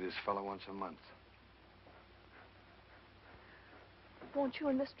I see this fellow once a month. Won't you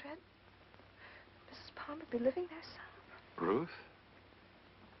and Miss Trent, Mrs. Palmer, be living there, son? Ruth?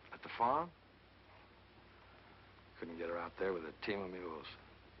 At the farm? Couldn't get her out there with a team of mules.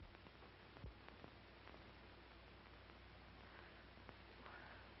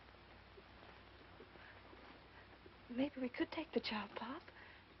 Maybe we could take the child, Pop.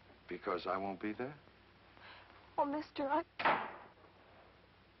 Because I won't be there? Oh, mister,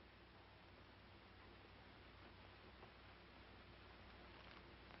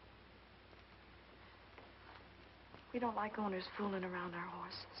 We don't like owners fooling around our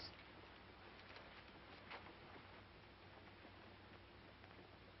horses.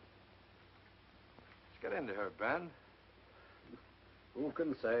 Let's get into her, Ben. Who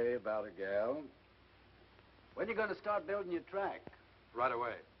can say about a gal? When you going to start building your track? Right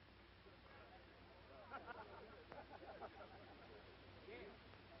away.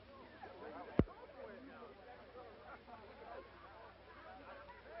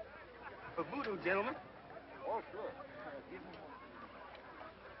 A voodoo, gentlemen. Oh, sure.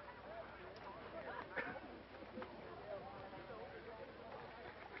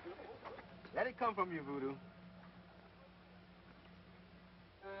 Let it come from you, voodoo.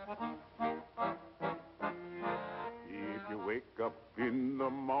 If you wake up in the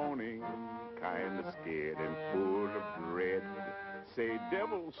morning, kinda scared and full of dread, say,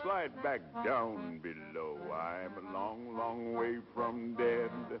 devil, slide back down below. I'm a long, long way from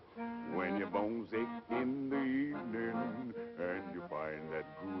dead. When your bones ache in the evening and you find that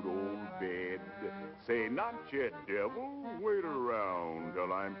good old bed, say, not yet, devil, wait around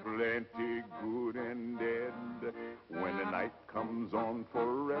till I'm plenty good and dead. When the night comes on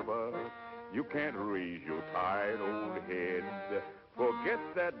forever, you can't raise your tired old head. Forget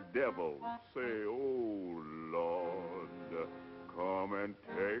that devil, say, oh, Lord, come and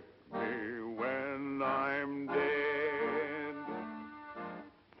take me when I'm dead.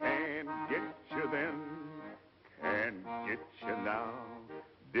 Can't get you then, can't get you now.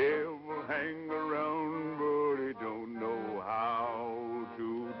 Devil hang around, but he don't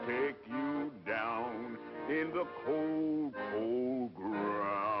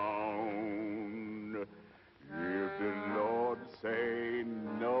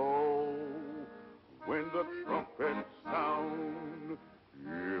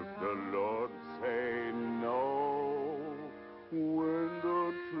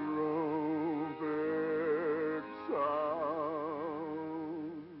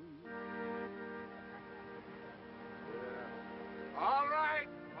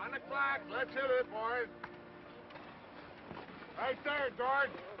Let's hit it, boys. Right there,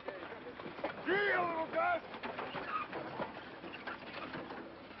 George. Gee, a little Gus.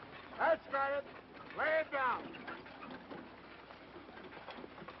 That's got it. Lay it down.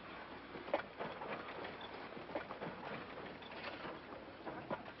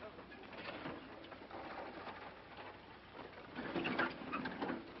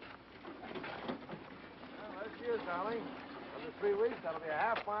 Cheers, darling. Under 3 weeks, that'll be a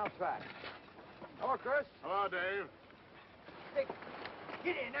half-mile track. Hello, Chris. Hello, Dave. Hey,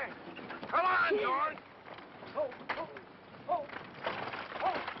 get in there. Come on, George. Oh, oh, oh,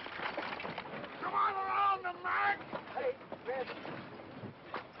 oh. Come on around the mark. Hey, Red.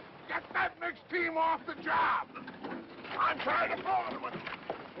 Get that mixed team off the job. I'm trying to pull them with it.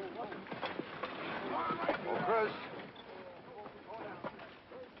 Oh, Chris.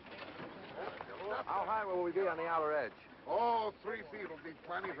 How high will we be on the outer edge? Oh, 3 feet will be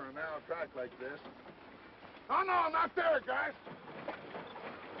plenty for a narrow track like this. Oh, no, not there, guys.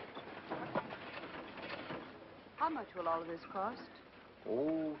 How much will all of this cost?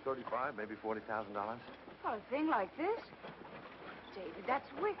 Oh, $35,000, maybe $40,000. For a thing like this? David,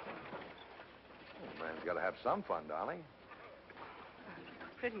 that's wicked. Oh, man's got to have some fun, darling.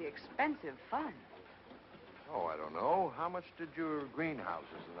 Pretty expensive fun. Oh, I don't know. How much did your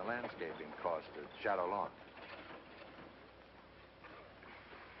greenhouses and the landscaping cost at Shadow Lawn?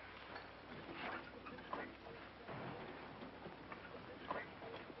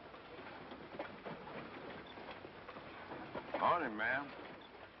 Morning, ma'am.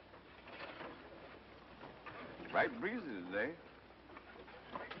 Right breezy today.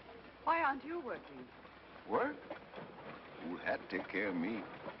 Why aren't you working? Work? Ooh, that take care of me.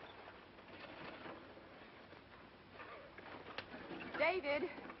 David!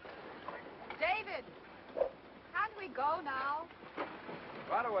 David! Can't we go now?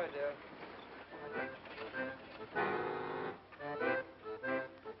 Right away, dear.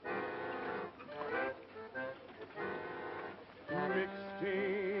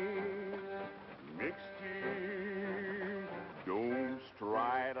 Mixed team, don't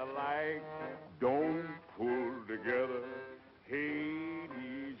stride alike, don't pull together, hate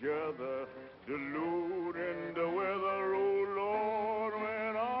each other, diluting the weather, oh Lord,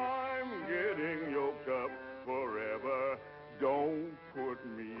 when I'm getting yoked up forever, don't put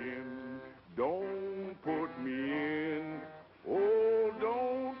me in, don't put me in, oh,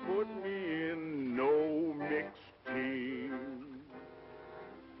 don't put me in no mixed team.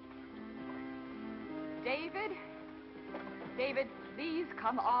 David? David, please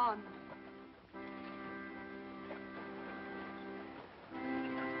come on.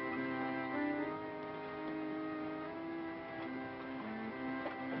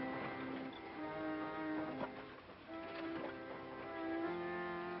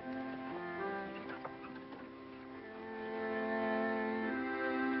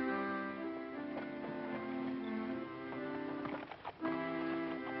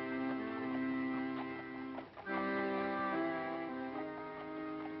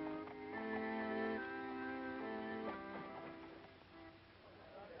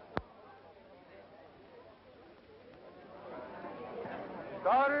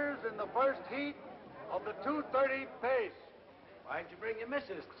 Starters in the first heat of the 2:30 pace. Why'd you bring your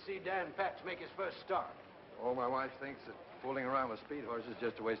missus to see Dan Patch make his first start? Oh, my wife thinks that fooling around with speed horses is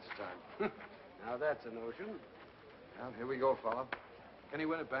just a waste of time. Now that's a notion. Well, here we go, fella. Can he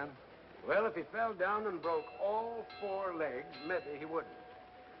win it, Ben? Well, if he fell down and broke all 4 legs, maybe he wouldn't.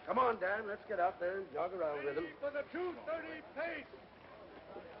 Come on, Dan, let's get out there and jog around with him. For the 2:30 pace.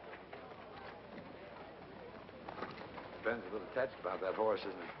 Ben's a little touched about that horse,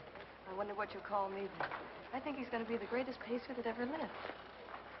 isn't he? I wonder what you'll call me then. I think he's going to be the greatest pacer that ever lived.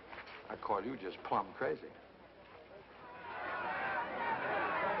 I call you just plumb crazy.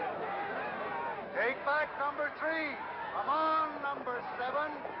 Take back number 3. Come on, number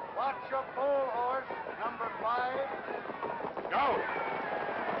 7. Watch your pole horse, number 5. Go.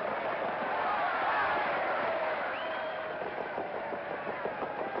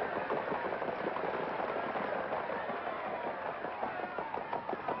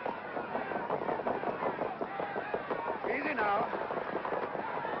 Easy now.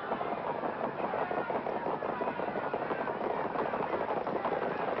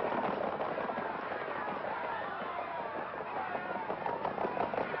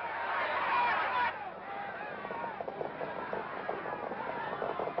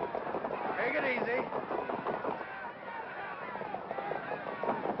 Take it easy.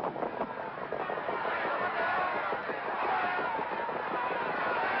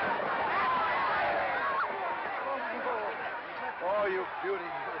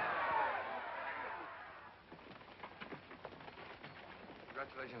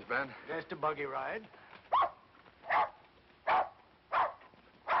 Ben? Just a buggy ride.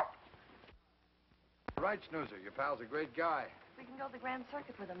 Right, Snoozer. Your pal's a great guy. We can go to the Grand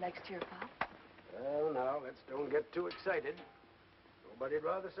Circuit with him next year, Pop. Well, now, let's don't get too excited. Nobody'd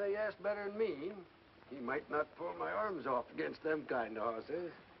rather say yes better than me. He might not pull my arms off against them kind of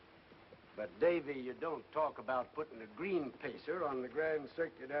horses. But, Davy, you don't talk about putting a green pacer on the Grand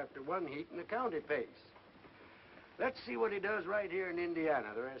Circuit after one heat in the county pace. Let's see what he does right here in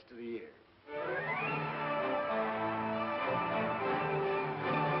Indiana the rest of the year.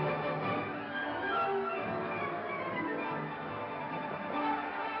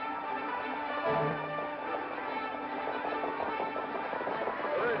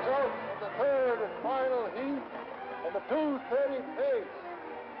 The result of the third and final heat of the 2:30 pace.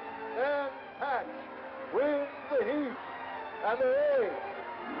 Dan Patch wins the heat and the race.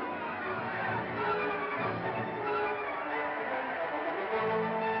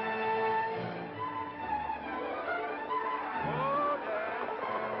 Oh, Dan.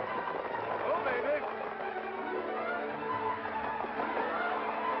 Oh, baby.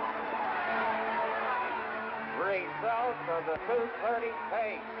 Result of the 2:30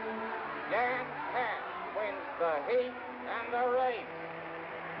 pace. Dan Patch wins the heat and the race.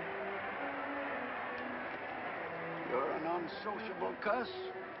 You're an unsociable cuss.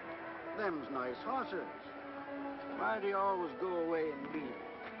 Them's nice horses. Why do you always go away and leave 'em?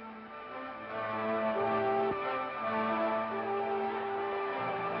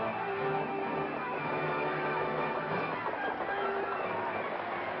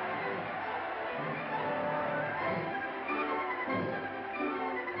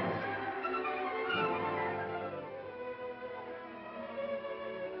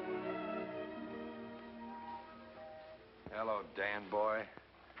 Hello, Dan, boy.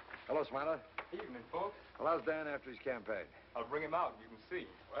 Hello, Smiler. Evening, folks. Well, how's Dan after his campaign? I'll bring him out. You can see.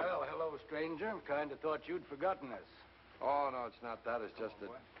 Well, hello, stranger. Kind of thought you'd forgotten us. Oh, no, it's not that. It's just that,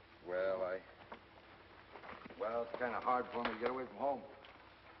 well, it's kind of hard for me to get away from home.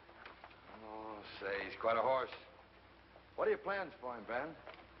 Oh, say, he's quite a horse. What are your plans for him, Ben?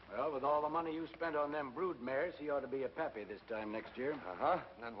 Well, with all the money you spent on them brood mares, he ought to be a pappy this time next year. Uh-huh.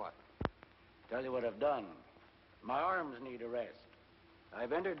 And then what? Tell you what I've done. My arms need a rest.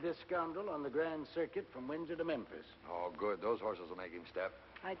 I've entered this scoundrel on the Grand Circuit from Windsor to Memphis. Oh, good. Those horses will make him step.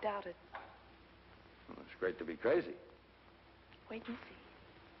 I doubt it. Well, it's great to be crazy. Wait and see.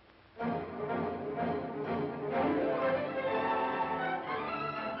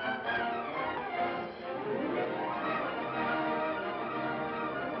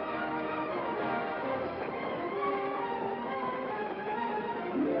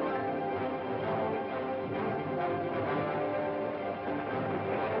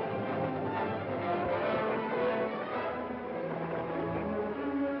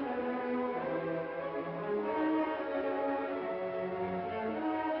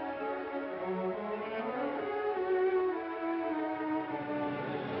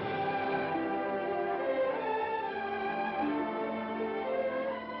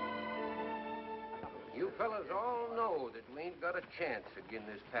 You fellas all know that we ain't got a chance again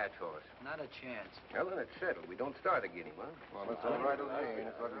this Patch horse. Not a chance. Well, then it's settled. We don't start again him, huh? Well, that's all right with me.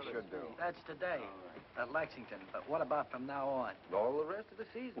 That's what we should do. That's today at Lexington. But what about from now on? All the rest of the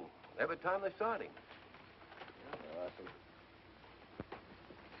season. Every time they start him.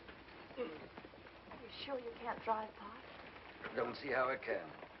 You sure you can't drive, Pop? Don't see how I can.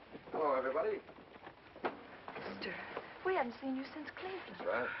 Hello, everybody. Mister, we haven't seen you since Cleveland. That's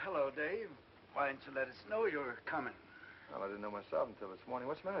right. Hello, Dave. Why didn't you let us know you were coming? Well, I didn't know myself until this morning.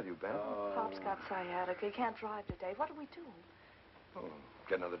 What's the matter with you, Ben? Pop's got sciatica. He can't drive today. What do we do? Oh,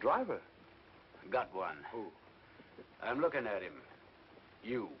 get another driver. Got one. Who? I'm looking at him.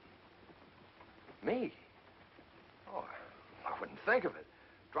 You. Me? Oh, I wouldn't think of it.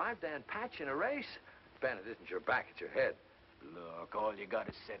 Drive Dan Patch in a race? Ben, it isn't your back, it's your head. Look, all you got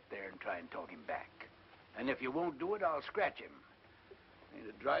is sit there and try and talk him back. And if you won't do it, I'll scratch him. Ain't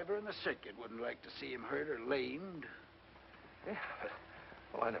a driver in the circuit wouldn't like to see him hurt or lamed. Yeah, but,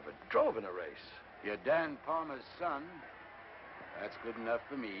 well, I never drove in a race. You're Dan Palmer's son. That's good enough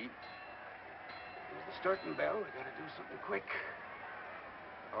for me. There's the starting bell. I gotta do something quick.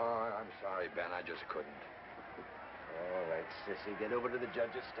 Oh, I'm sorry, Ben. I just couldn't. All right, sissy. Get over to the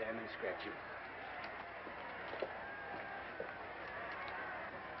judge's stand and scratch him.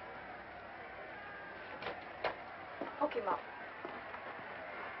 Hook him up.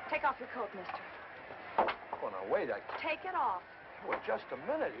 Take off your coat, mister. Oh, now, wait. Take it off. Well, just a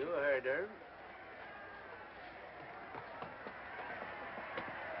minute. You heard her.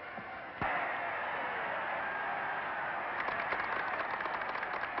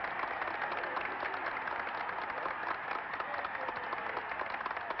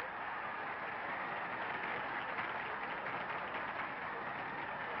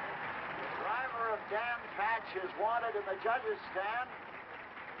 Patch is wanted in the judges' stand.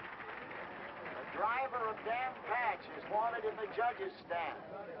 The driver of Dan Patch is wanted in the judges' stand.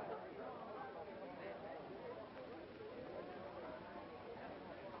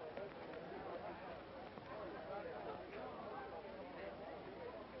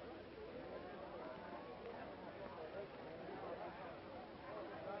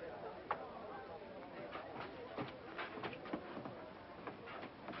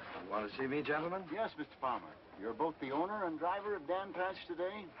 Want to see me, gentlemen? Yes, Mr. Palmer. You're both the owner and driver of Dan Patch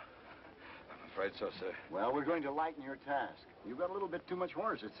today? I'm afraid so, sir. Well, we're going to lighten your task. You've got a little bit too much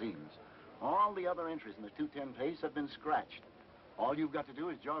horse, it seems. All the other entries in the 210 pace have been scratched. All you've got to do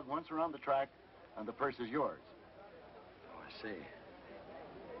is jog once around the track, and the purse is yours. Oh, I see.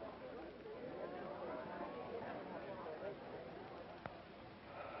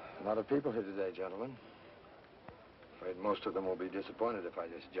 A lot of people here today, gentlemen. Afraid most of them will be disappointed if I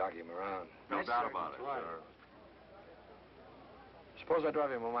just jog him around. No doubt about it, sir. Suppose I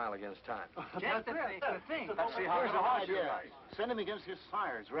drive him a mile against time. Just the thing. Let's see how the idea. Send him against his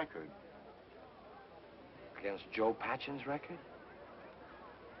sire's record. Against Joe Patchen's record?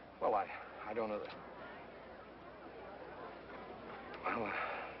 Well, I don't know that. Well,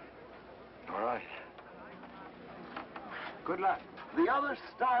 all right. Good luck. The other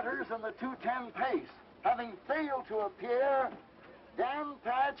starters in the 210 pace, having failed to appear, Dan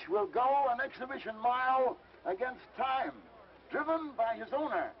Patch will go an exhibition mile against time, driven by his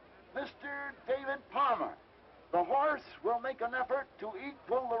owner, Mr. David Palmer. The horse will make an effort to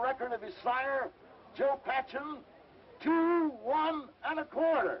equal the record of his sire, Joe Patchen, 2, 1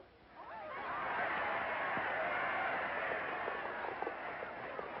 1/4.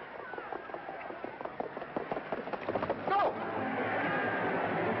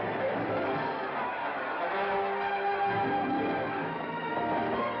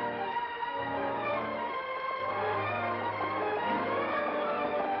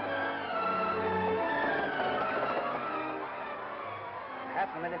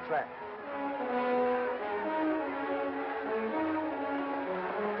 Half a minute left.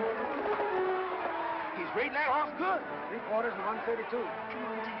 He's rating that horse good. 3/4 and 132.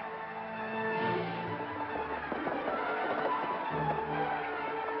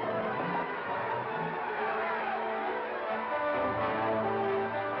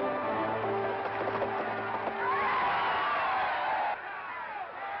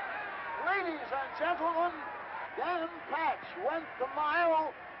 Ladies and gentlemen, Dan Patch went the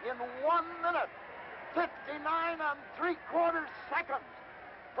mile in 1 minute, 59 3/4 seconds,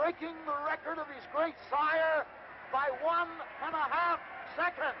 breaking the record of his great sire by 1.5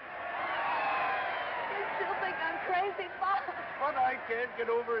 seconds. You still think I'm crazy, Bob? What I can't get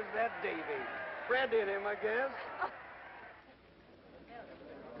over is that Davy. Fred in him, I guess.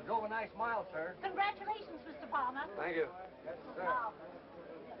 You drove a nice mile, sir. Congratulations, Mr. Palmer. Thank you. Yes, sir.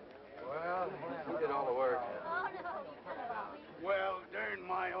 Well, you did all the work. Oh, no. Well, darn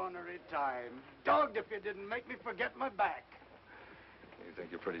my honorary time. Dogged if you didn't make me forget my back. You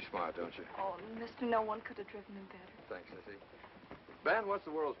think you're pretty smart, don't you? Oh, mister, no one could have driven him better. Thanks, Sissy. Ben, what's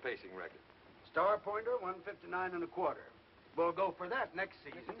the world's pacing record? Star Pointer, 159 1/4. We'll go for that next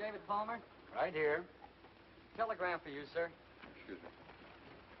season. Mr. David Palmer? Right here. Telegram for you, sir. Excuse me.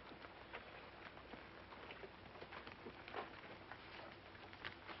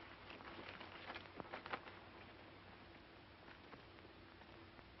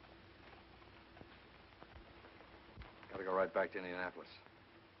 Gotta go right back to Indianapolis.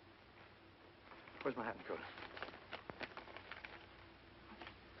 Where's my hat and coat?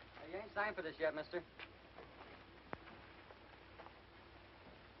 You ain't signed for this yet, mister.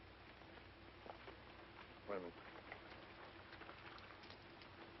 Wait a minute.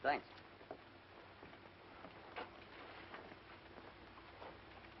 Thanks.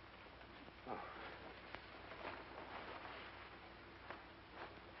 Oh.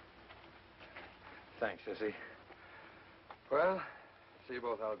 Thanks, Sissy. Well, see you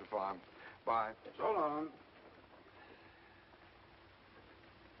both out at the farm. Bye. So long.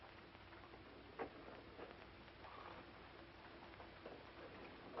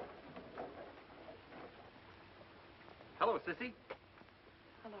 Hello, Sissy.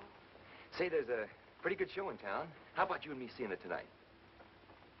 Hello. Say, there's a pretty good show in town. How about you and me seeing it tonight?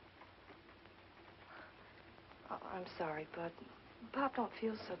 Oh, I'm sorry, Bud. Pop don't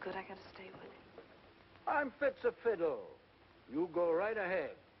feel so good. I gotta stay with him. I'm fit's a fiddle. You go right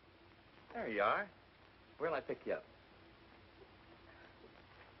ahead. There you are. Where'll I pick you up?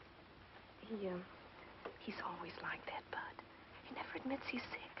 He's always like that, Bud. He never admits he's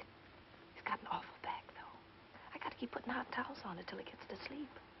sick. He's got an awful back, though. I gotta keep putting hot towels on it till he gets to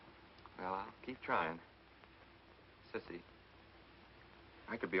sleep. Well, I'll keep trying. Sissy,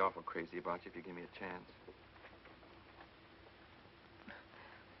 I could be awful crazy about you if you give me a chance.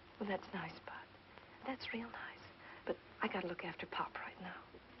 Well, that's nice, Bud. That's real nice. But I gotta look after Pop right now.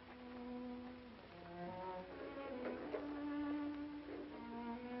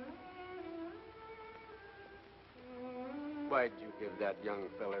 Why'd you give that young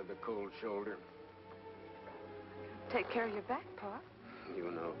fella the cold shoulder? Take care of your back, Pop.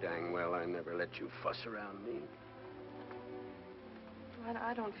 You know dang well I never let you fuss around me.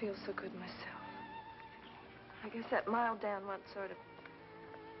 I don't feel so good myself. I guess that mild Dan went sort of...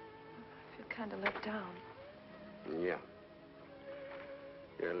 I feel kind of let down. Yeah.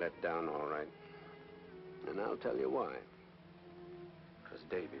 You're let down, all right. And I'll tell you why. Because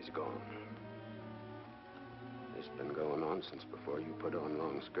Davy's gone. It's been going on since before you put on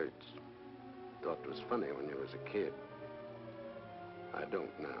long skirts. Thought it was funny when you was a kid. I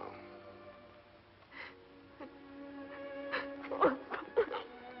don't now. What are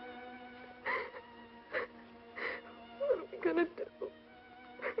we gonna do?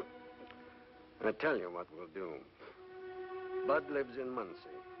 I tell you what we'll do. Bud lives in Muncie.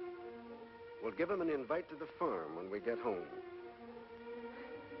 We'll give him an invite to the farm when we get home.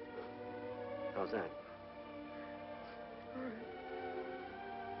 How's that? All right.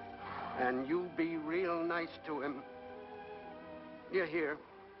 And you be real nice to him. You hear?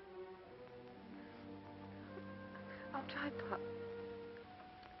 I'll try, Pop.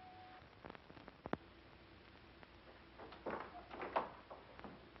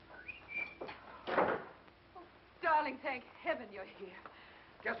 Darling, thank heaven you're here.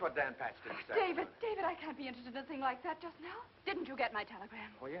 Guess what Dan Patch did this David, afternoon? David, I can't be interested in a thing like that just now. Didn't you get my telegram?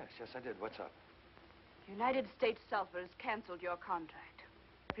 Oh, yes, I did. What's up? United States Sulphur has canceled your contract.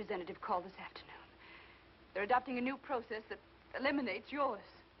 Representative called this afternoon. They're adopting a new process that eliminates yours.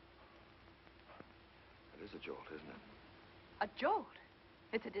 It is a jolt, isn't it? A jolt?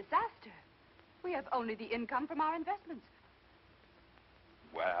 It's a disaster. We have only the income from our investments.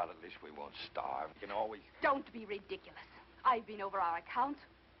 Well, at least we won't starve. We can always... Don't be ridiculous. I've been over our accounts.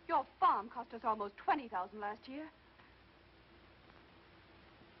 Your farm cost us almost $20,000 last year.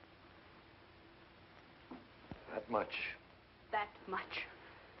 That much. That much.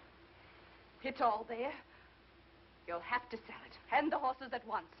 It's all there. You'll have to sell it. And the horses at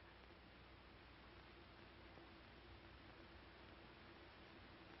once.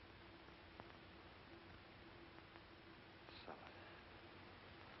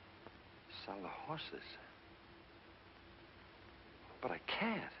 Sell the horses. But I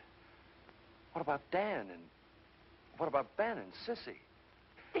can't. What about Dan and... What about Ben and Sissy?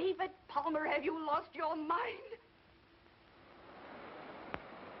 David Palmer, have you lost your mind?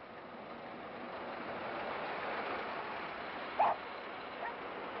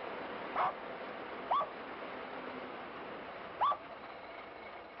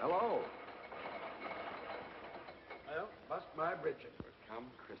 Hello. Well, bust my britches. Come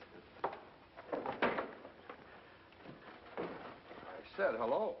Christmas. I said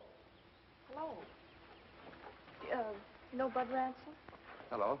hello. Hello. You know Bud Ransom?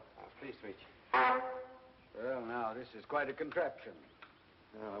 Hello. Please meet you. Well, now, this is quite a contraption.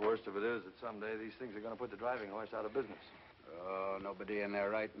 Yeah, the worst of it is that someday these things are going to put the driving horse out of business. Oh, nobody in their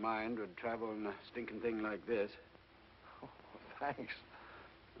right mind would travel in a stinking thing like this. Oh, thanks.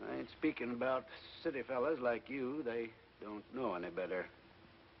 I ain't speaking about city fellas like you. They don't know any better.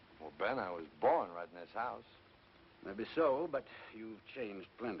 Well, Ben, I was born right in this house. Maybe so, but you've changed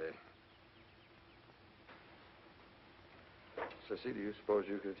plenty. Sissy, do you suppose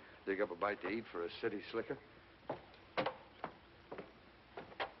you could dig up a bite to eat for a city slicker?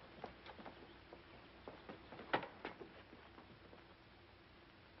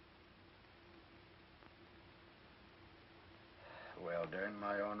 Well, during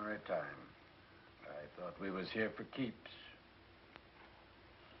my ornery time, I thought we was here for keeps.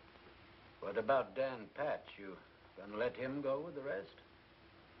 What about Dan Patch? You gonna let him go with the rest?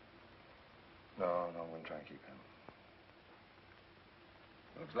 No, I'm going to try and keep him.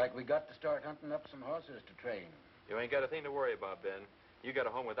 Looks like we got to start hunting up some horses to train. You ain't got a thing to worry about, Ben. You got a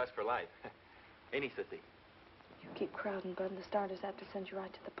home with us for life. Ain't he, Sissy? You keep crowding, Bud, and the starters have to send you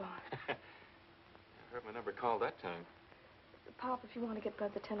right to the barn. I heard my number called that time. Pop, if you want to get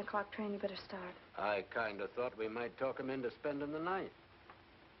Bud the 10 o'clock train, you better start. I kind of thought we might talk him into spending the night.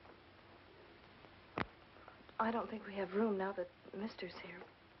 I don't think we have room now that Mister's here.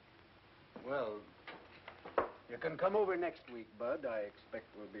 Well, you can come over next week, Bud. I expect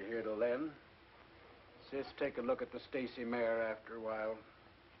we'll be here till then. Sis, take a look at the Stacy mare after a while.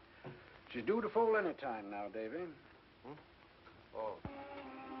 She's due to foal any time now, Davy. Oh.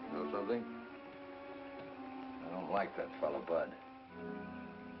 Know something? I don't like that fellow, Bud.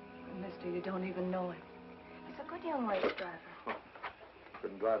 Mister, you don't even know him. He's a good young race driver.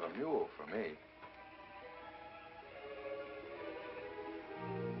 Couldn't drive a mule for me.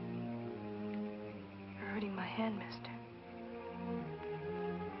 You're hurting my hand, mister.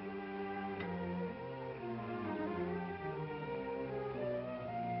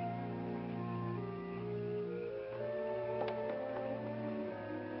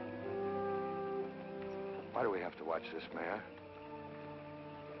 Why do we have to watch this, Mayor?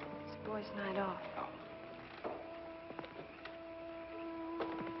 It's the boys' night off.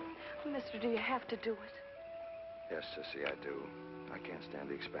 Mister, do you have to do it? Yes, Sissy, I do. I can't stand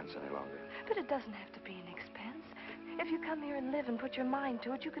the expense any longer. But it doesn't have to be an expense. If you come here and live and put your mind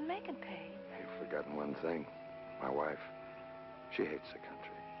to it, you can make it pay. You've forgotten one thing. My wife, she hates the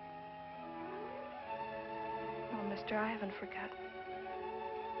country. Oh, mister, I haven't forgotten.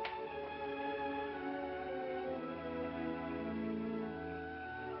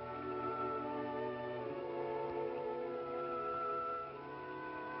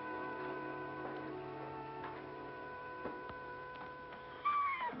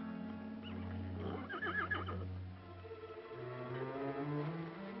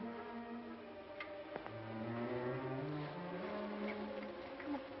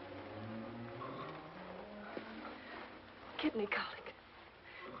 Kidney colic.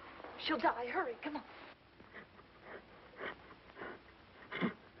 She'll die. Hurry, come on.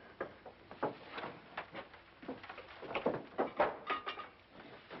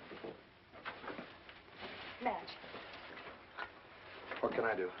 Madge. What can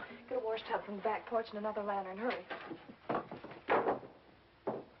I do? Get a wash tub from the back porch and another lantern. Hurry.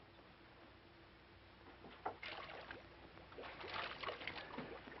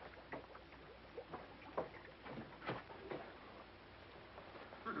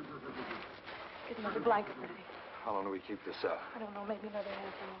 Get another blanket ready. How long do we keep this up? I don't know, maybe another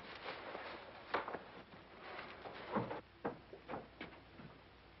half hour.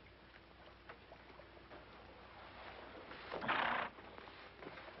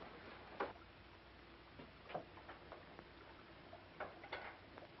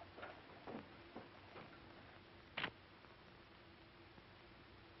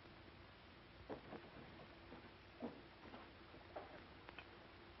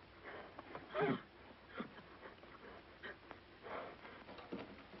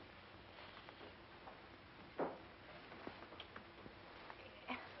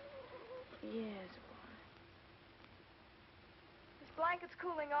 Yes, boy. This blanket's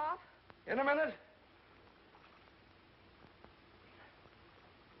cooling off. In a minute.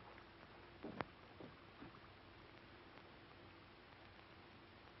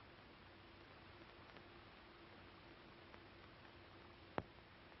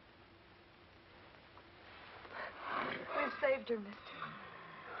 We've saved her,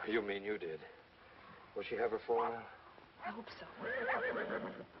 mister. You mean you did? Will she have her fall now? I hope so.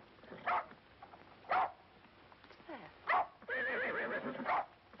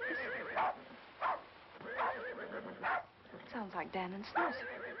 Sounds like Dan and Snoozer.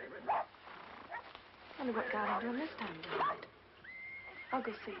 Wonder what got into him this time of the night. I'll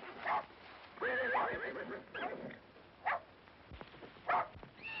go see.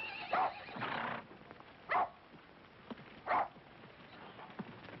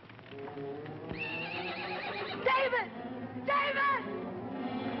 David! David!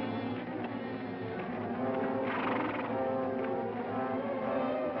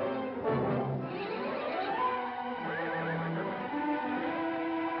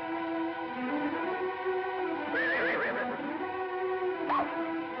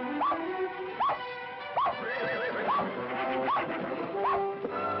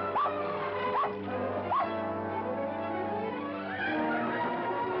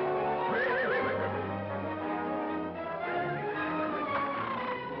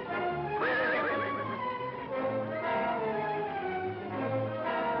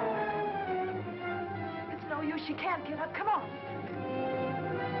 It's no use. She can't get up. Come on.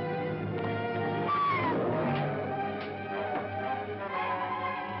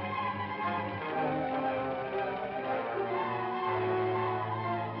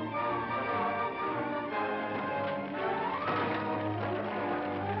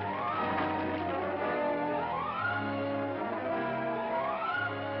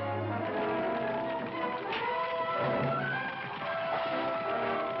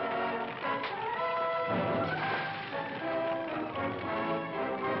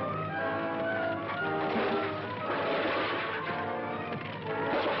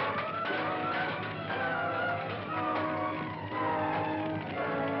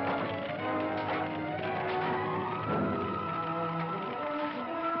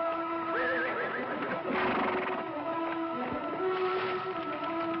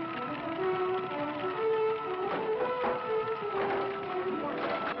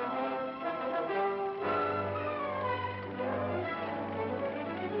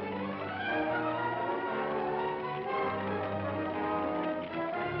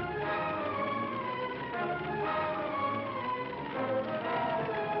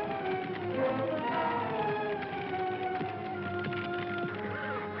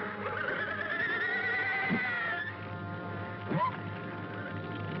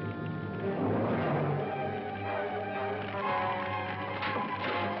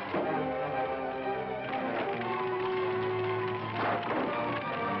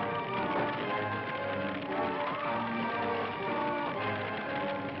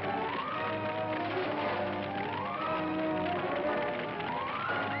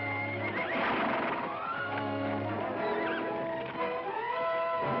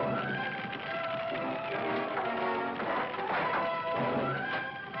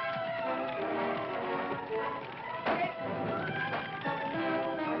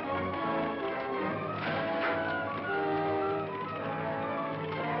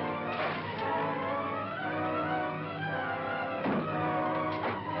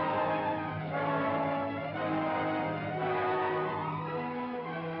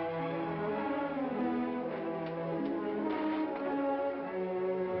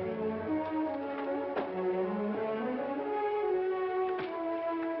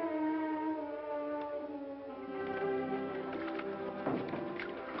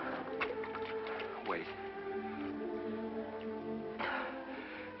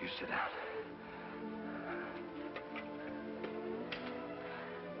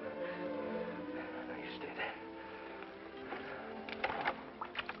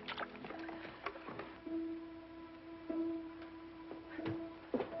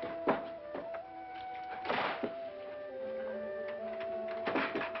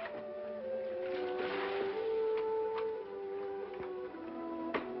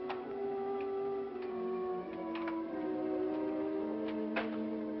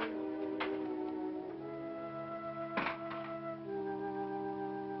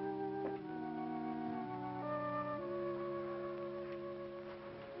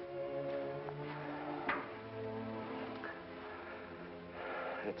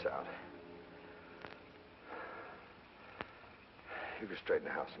 It's out. You go straight in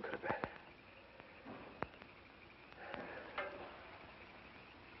the house and go to bed.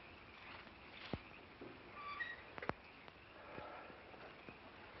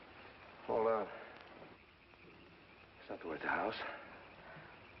 Hold on. It's not toward the house.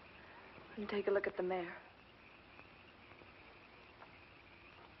 And take a look at the mare.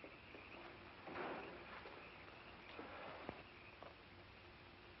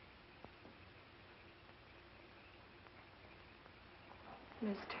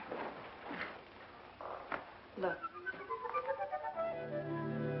 Mister. Look.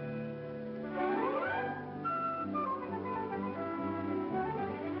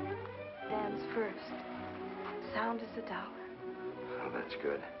 Dan's first. Sound as a dollar. Oh, that's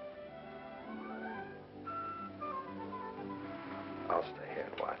good. I'll stay here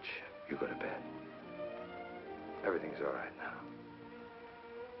and watch. You go to bed. Everything's all right now.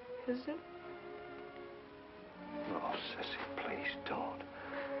 Is it? Oh, Sissy, please don't.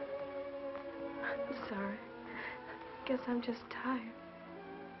 I'm sorry. Guess I'm just tired.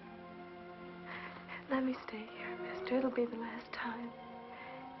 Let me stay here, mister. It'll be the last time.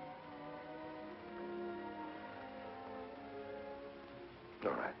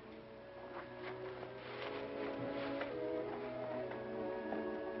 All right.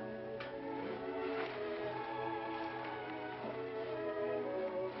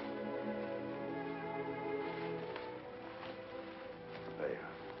 There you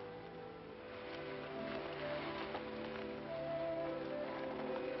are.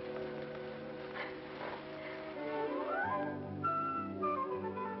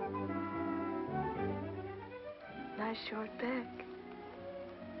 Nice short back.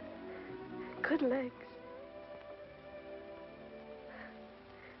 Good legs.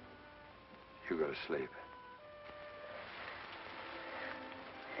 You go to sleep.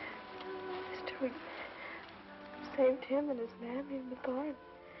 Mister, we saved him and his mammy in the barn.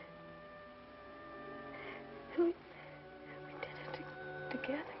 And we did it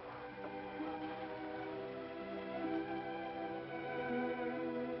together.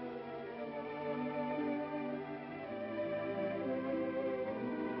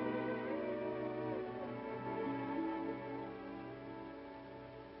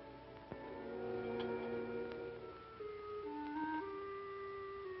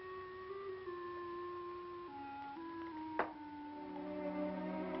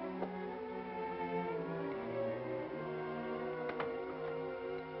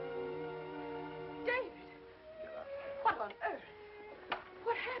 What on earth?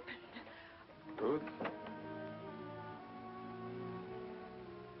 What happened? Ruth?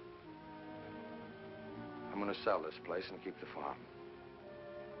 I'm going to sell this place and keep the farm.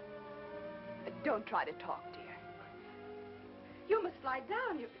 Don't try to talk, dear. You must lie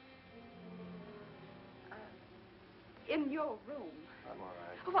down. You... in your room. I'm all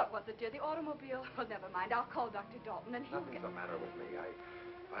right. What was it, dear? The automobile? Well, never mind. I'll call Dr. Dalton and he'll Nothing's get... the matter with me.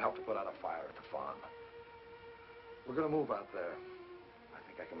 I helped to put out a fire at the farm. We're going to move out there. I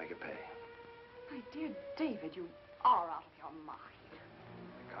think I can make it pay. My dear David, you are out of your mind.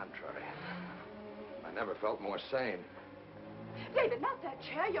 The contrary. I never felt more sane. David, not that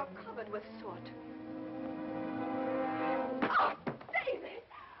chair. You're covered with soot. Oh, David!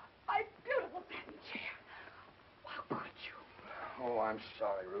 My beautiful satin chair. How could you? Oh, I'm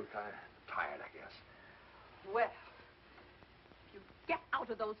sorry, Ruth. I'm tired, I guess. Well, if you get out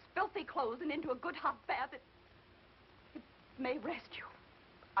of those filthy clothes and into a good hot bath, it may rest you.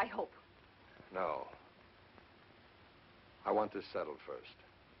 I hope. No. I want this settled first.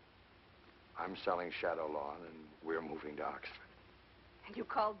 I'm selling Shadow Lawn, and we're moving to Oxford. And you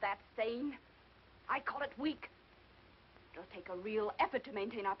call that sane? I call it weak. It'll take a real effort to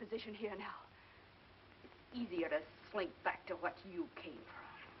maintain our position here now. It's easier to slink back to what you came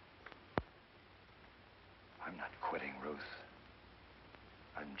from. I'm not quitting, Ruth.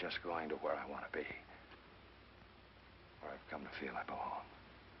 I'm just going to where I want to be. Where I've come to feel I belong.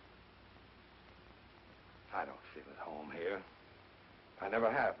 I don't feel at home here. I never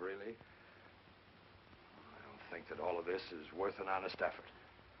have, really. I don't think that all of this is worth an honest effort.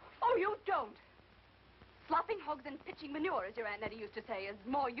 Oh, you don't? Slopping hogs and pitching manure, as your Aunt Nettie used to say, is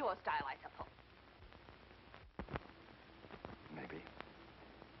more your style, I suppose. Maybe.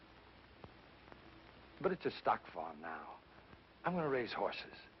 But it's a stock farm now. I'm going to raise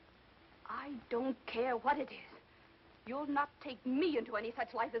horses. I don't care what it is. You'll not take me into any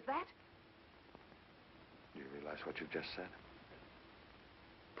such life as that. Do you realize what you've just said?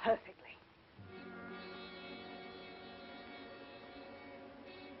 Perfectly.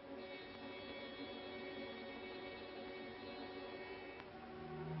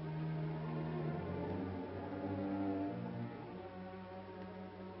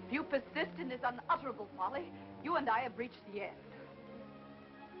 If you persist in this unutterable folly, you and I have reached the end.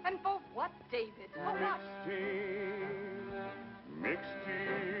 And for what, David? For what? Mixed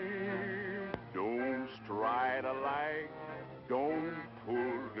team, don't stride alike, don't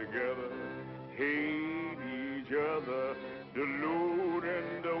pull together, hate each other,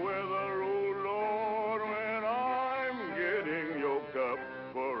 deluding the weather. Oh Lord, when I'm getting yoked up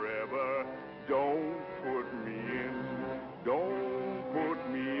forever, don't put me in, don't put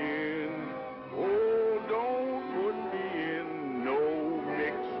me in, oh, don't put me in no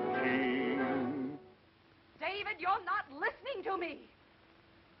mixed team. David, you're not listening to me.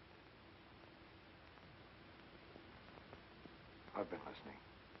 I've been listening.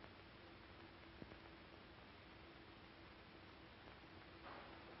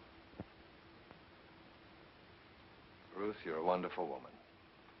 Ruth, you're a wonderful woman.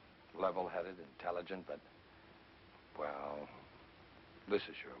 Level-headed, intelligent, but, well, this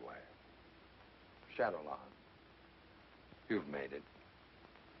is your way. Shadowlawn. You've made it,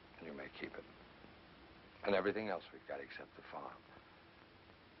 and you may keep it. And everything else we've got except the farm.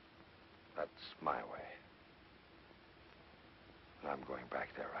 That's my way. And I'm going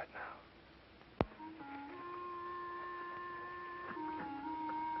back there right now.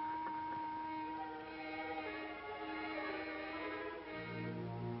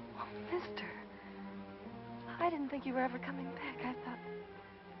 Oh, mister. I didn't think you were ever coming back. I thought...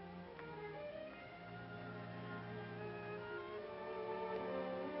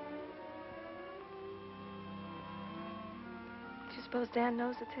 Do you suppose Dan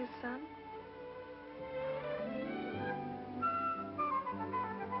knows it's his son?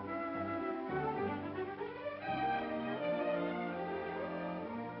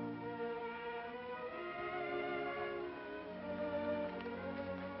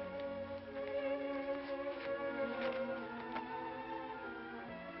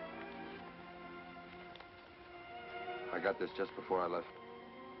 I got this just before I left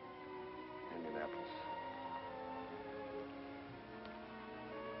Indianapolis.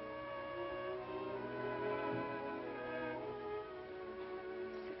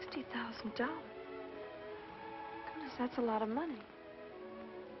 $60,000. Goodness, that's a lot of money.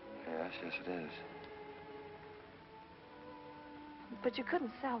 Yes, yes, it is. But you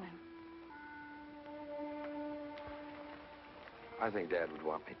couldn't sell him. I think Dad would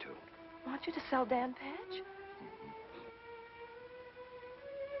want me to. Want you to sell Dan Patch? You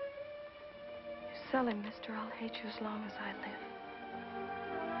sell him, mister, I'll hate you as long as I live.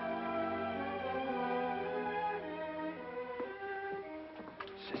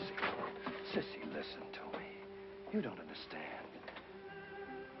 Sissy, listen to me. You don't understand.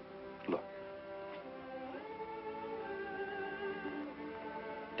 Look.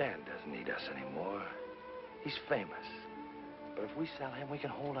 Dan doesn't need us anymore. He's famous. But if we sell him, we can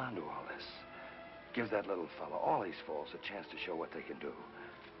hold on to all this. Give that little fellow, all these fools, a chance to show what they can do.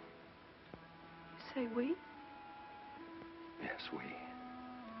 You say we? Yes, we.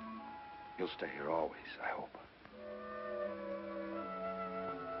 You'll stay here always, I hope.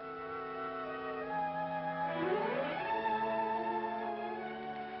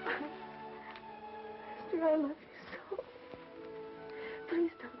 Mister, I love you so.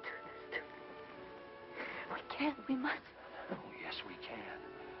 Please don't do this to me. We can't. We must. Oh, yes, we can.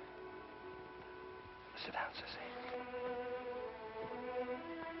 Sit down, Sissy.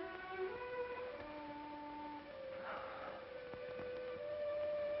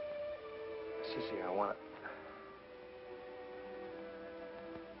 Sissy, I want to...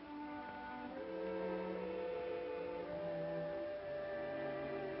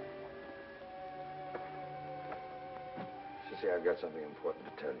 Sissy, I've got something important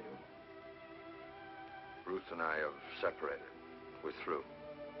to tell you. Ruth and I have separated. We're through.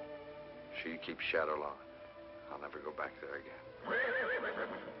 She keeps Shadowlawn. I'll never go back there again.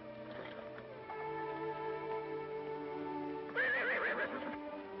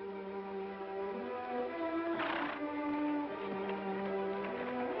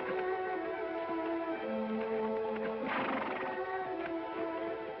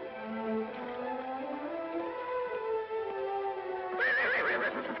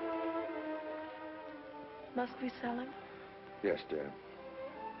 Must we sell him? Yes, dear.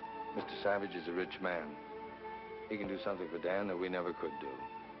 Mr. Savage is a rich man. He can do something for Dan that we never could do.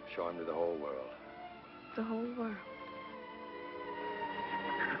 Show him to the whole world. The whole world.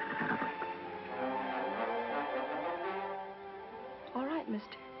 All right,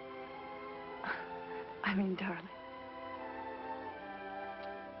 mister. I mean, darling.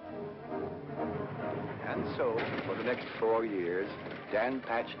 And so, for the next 4 years, Dan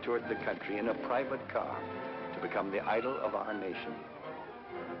Patch toured the country in a private car to become the idol of our nation.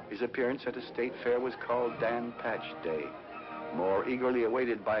 His appearance at a state fair was called Dan Patch Day, more eagerly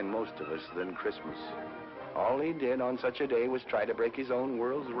awaited by most of us than Christmas. All he did on such a day was try to break his own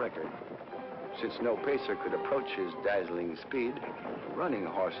world's record. Since no pacer could approach his dazzling speed, running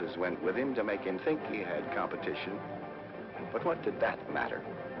horses went with him to make him think he had competition. But what did that matter?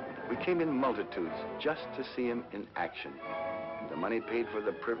 We came in multitudes just to see him in action. The money paid for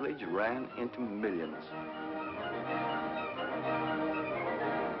the privilege ran into millions.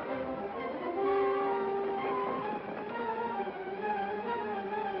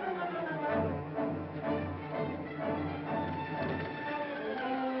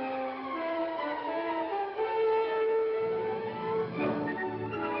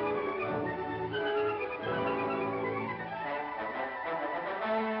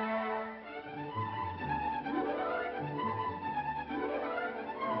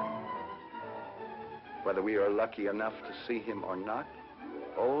 Whether we are lucky enough to see him or not,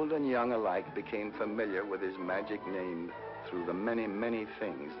 old and young alike became familiar with his magic name through the many, many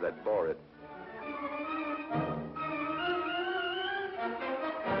things that bore it.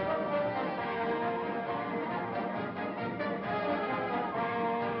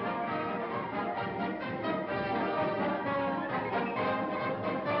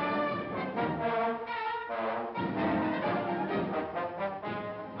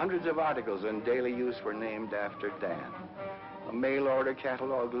 Hundreds of articles in daily use were named after Dan. A mail-order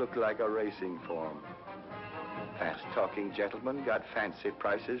catalog looked like a racing form. Fast-talking gentlemen got fancy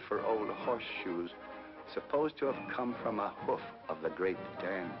prices for old horseshoes, supposed to have come from a hoof of the great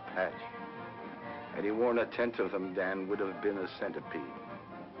Dan Patch. Had he worn a tenth of them, Dan would have been a centipede.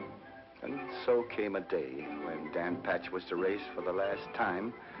 And so came a day when Dan Patch was to race for the last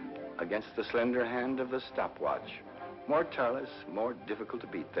time against the slender hand of the stopwatch. More tireless, more difficult to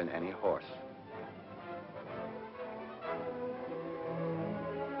beat than any horse.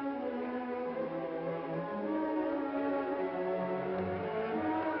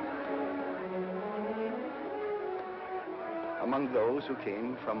 Among those who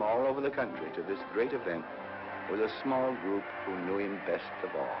came from all over the country to this great event was a small group who knew him best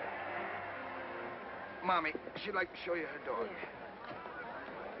of all. Mommy, she'd like to show you her dog.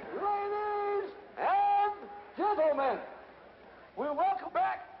 Ladies and gentlemen, we welcome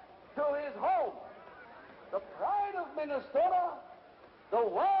back to his home, the pride of Minnesota, the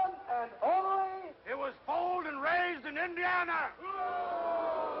one and only. It was foaled and raised in Indiana.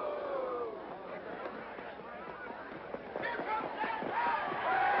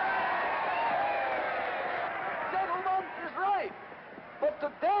 Gentlemen is right, but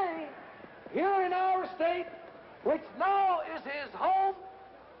today, here in our state, which now is his home,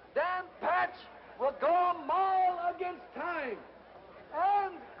 Dan Patch will go a mile against time.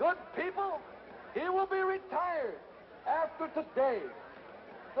 And, good people, he will be retired after today.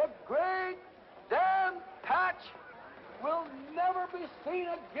 The great Dan Patch will never be seen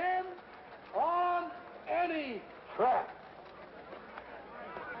again on any track.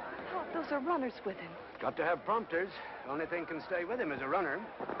 Pop, those are runners with him. Got to have prompters. Only thing can stay with him is a runner.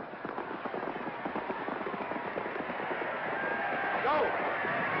 Go!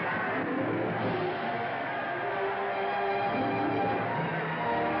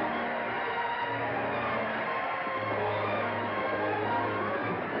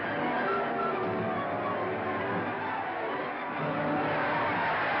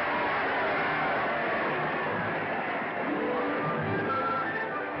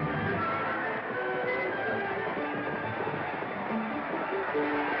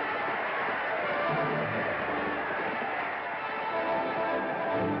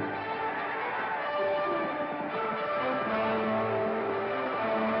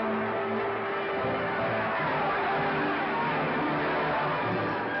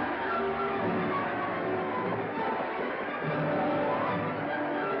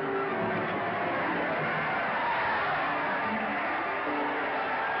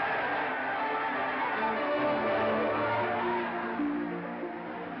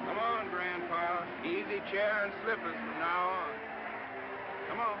 Chair and slippers from now on.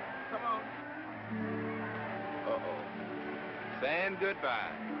 Come on, come on. Uh-oh. Saying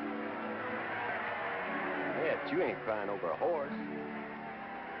goodbye. Yeah, but you ain't crying over a horse.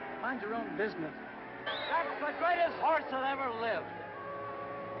 Mind your own business. That's the greatest horse that ever lived.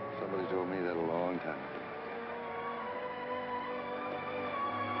 Somebody told me that a long time ago.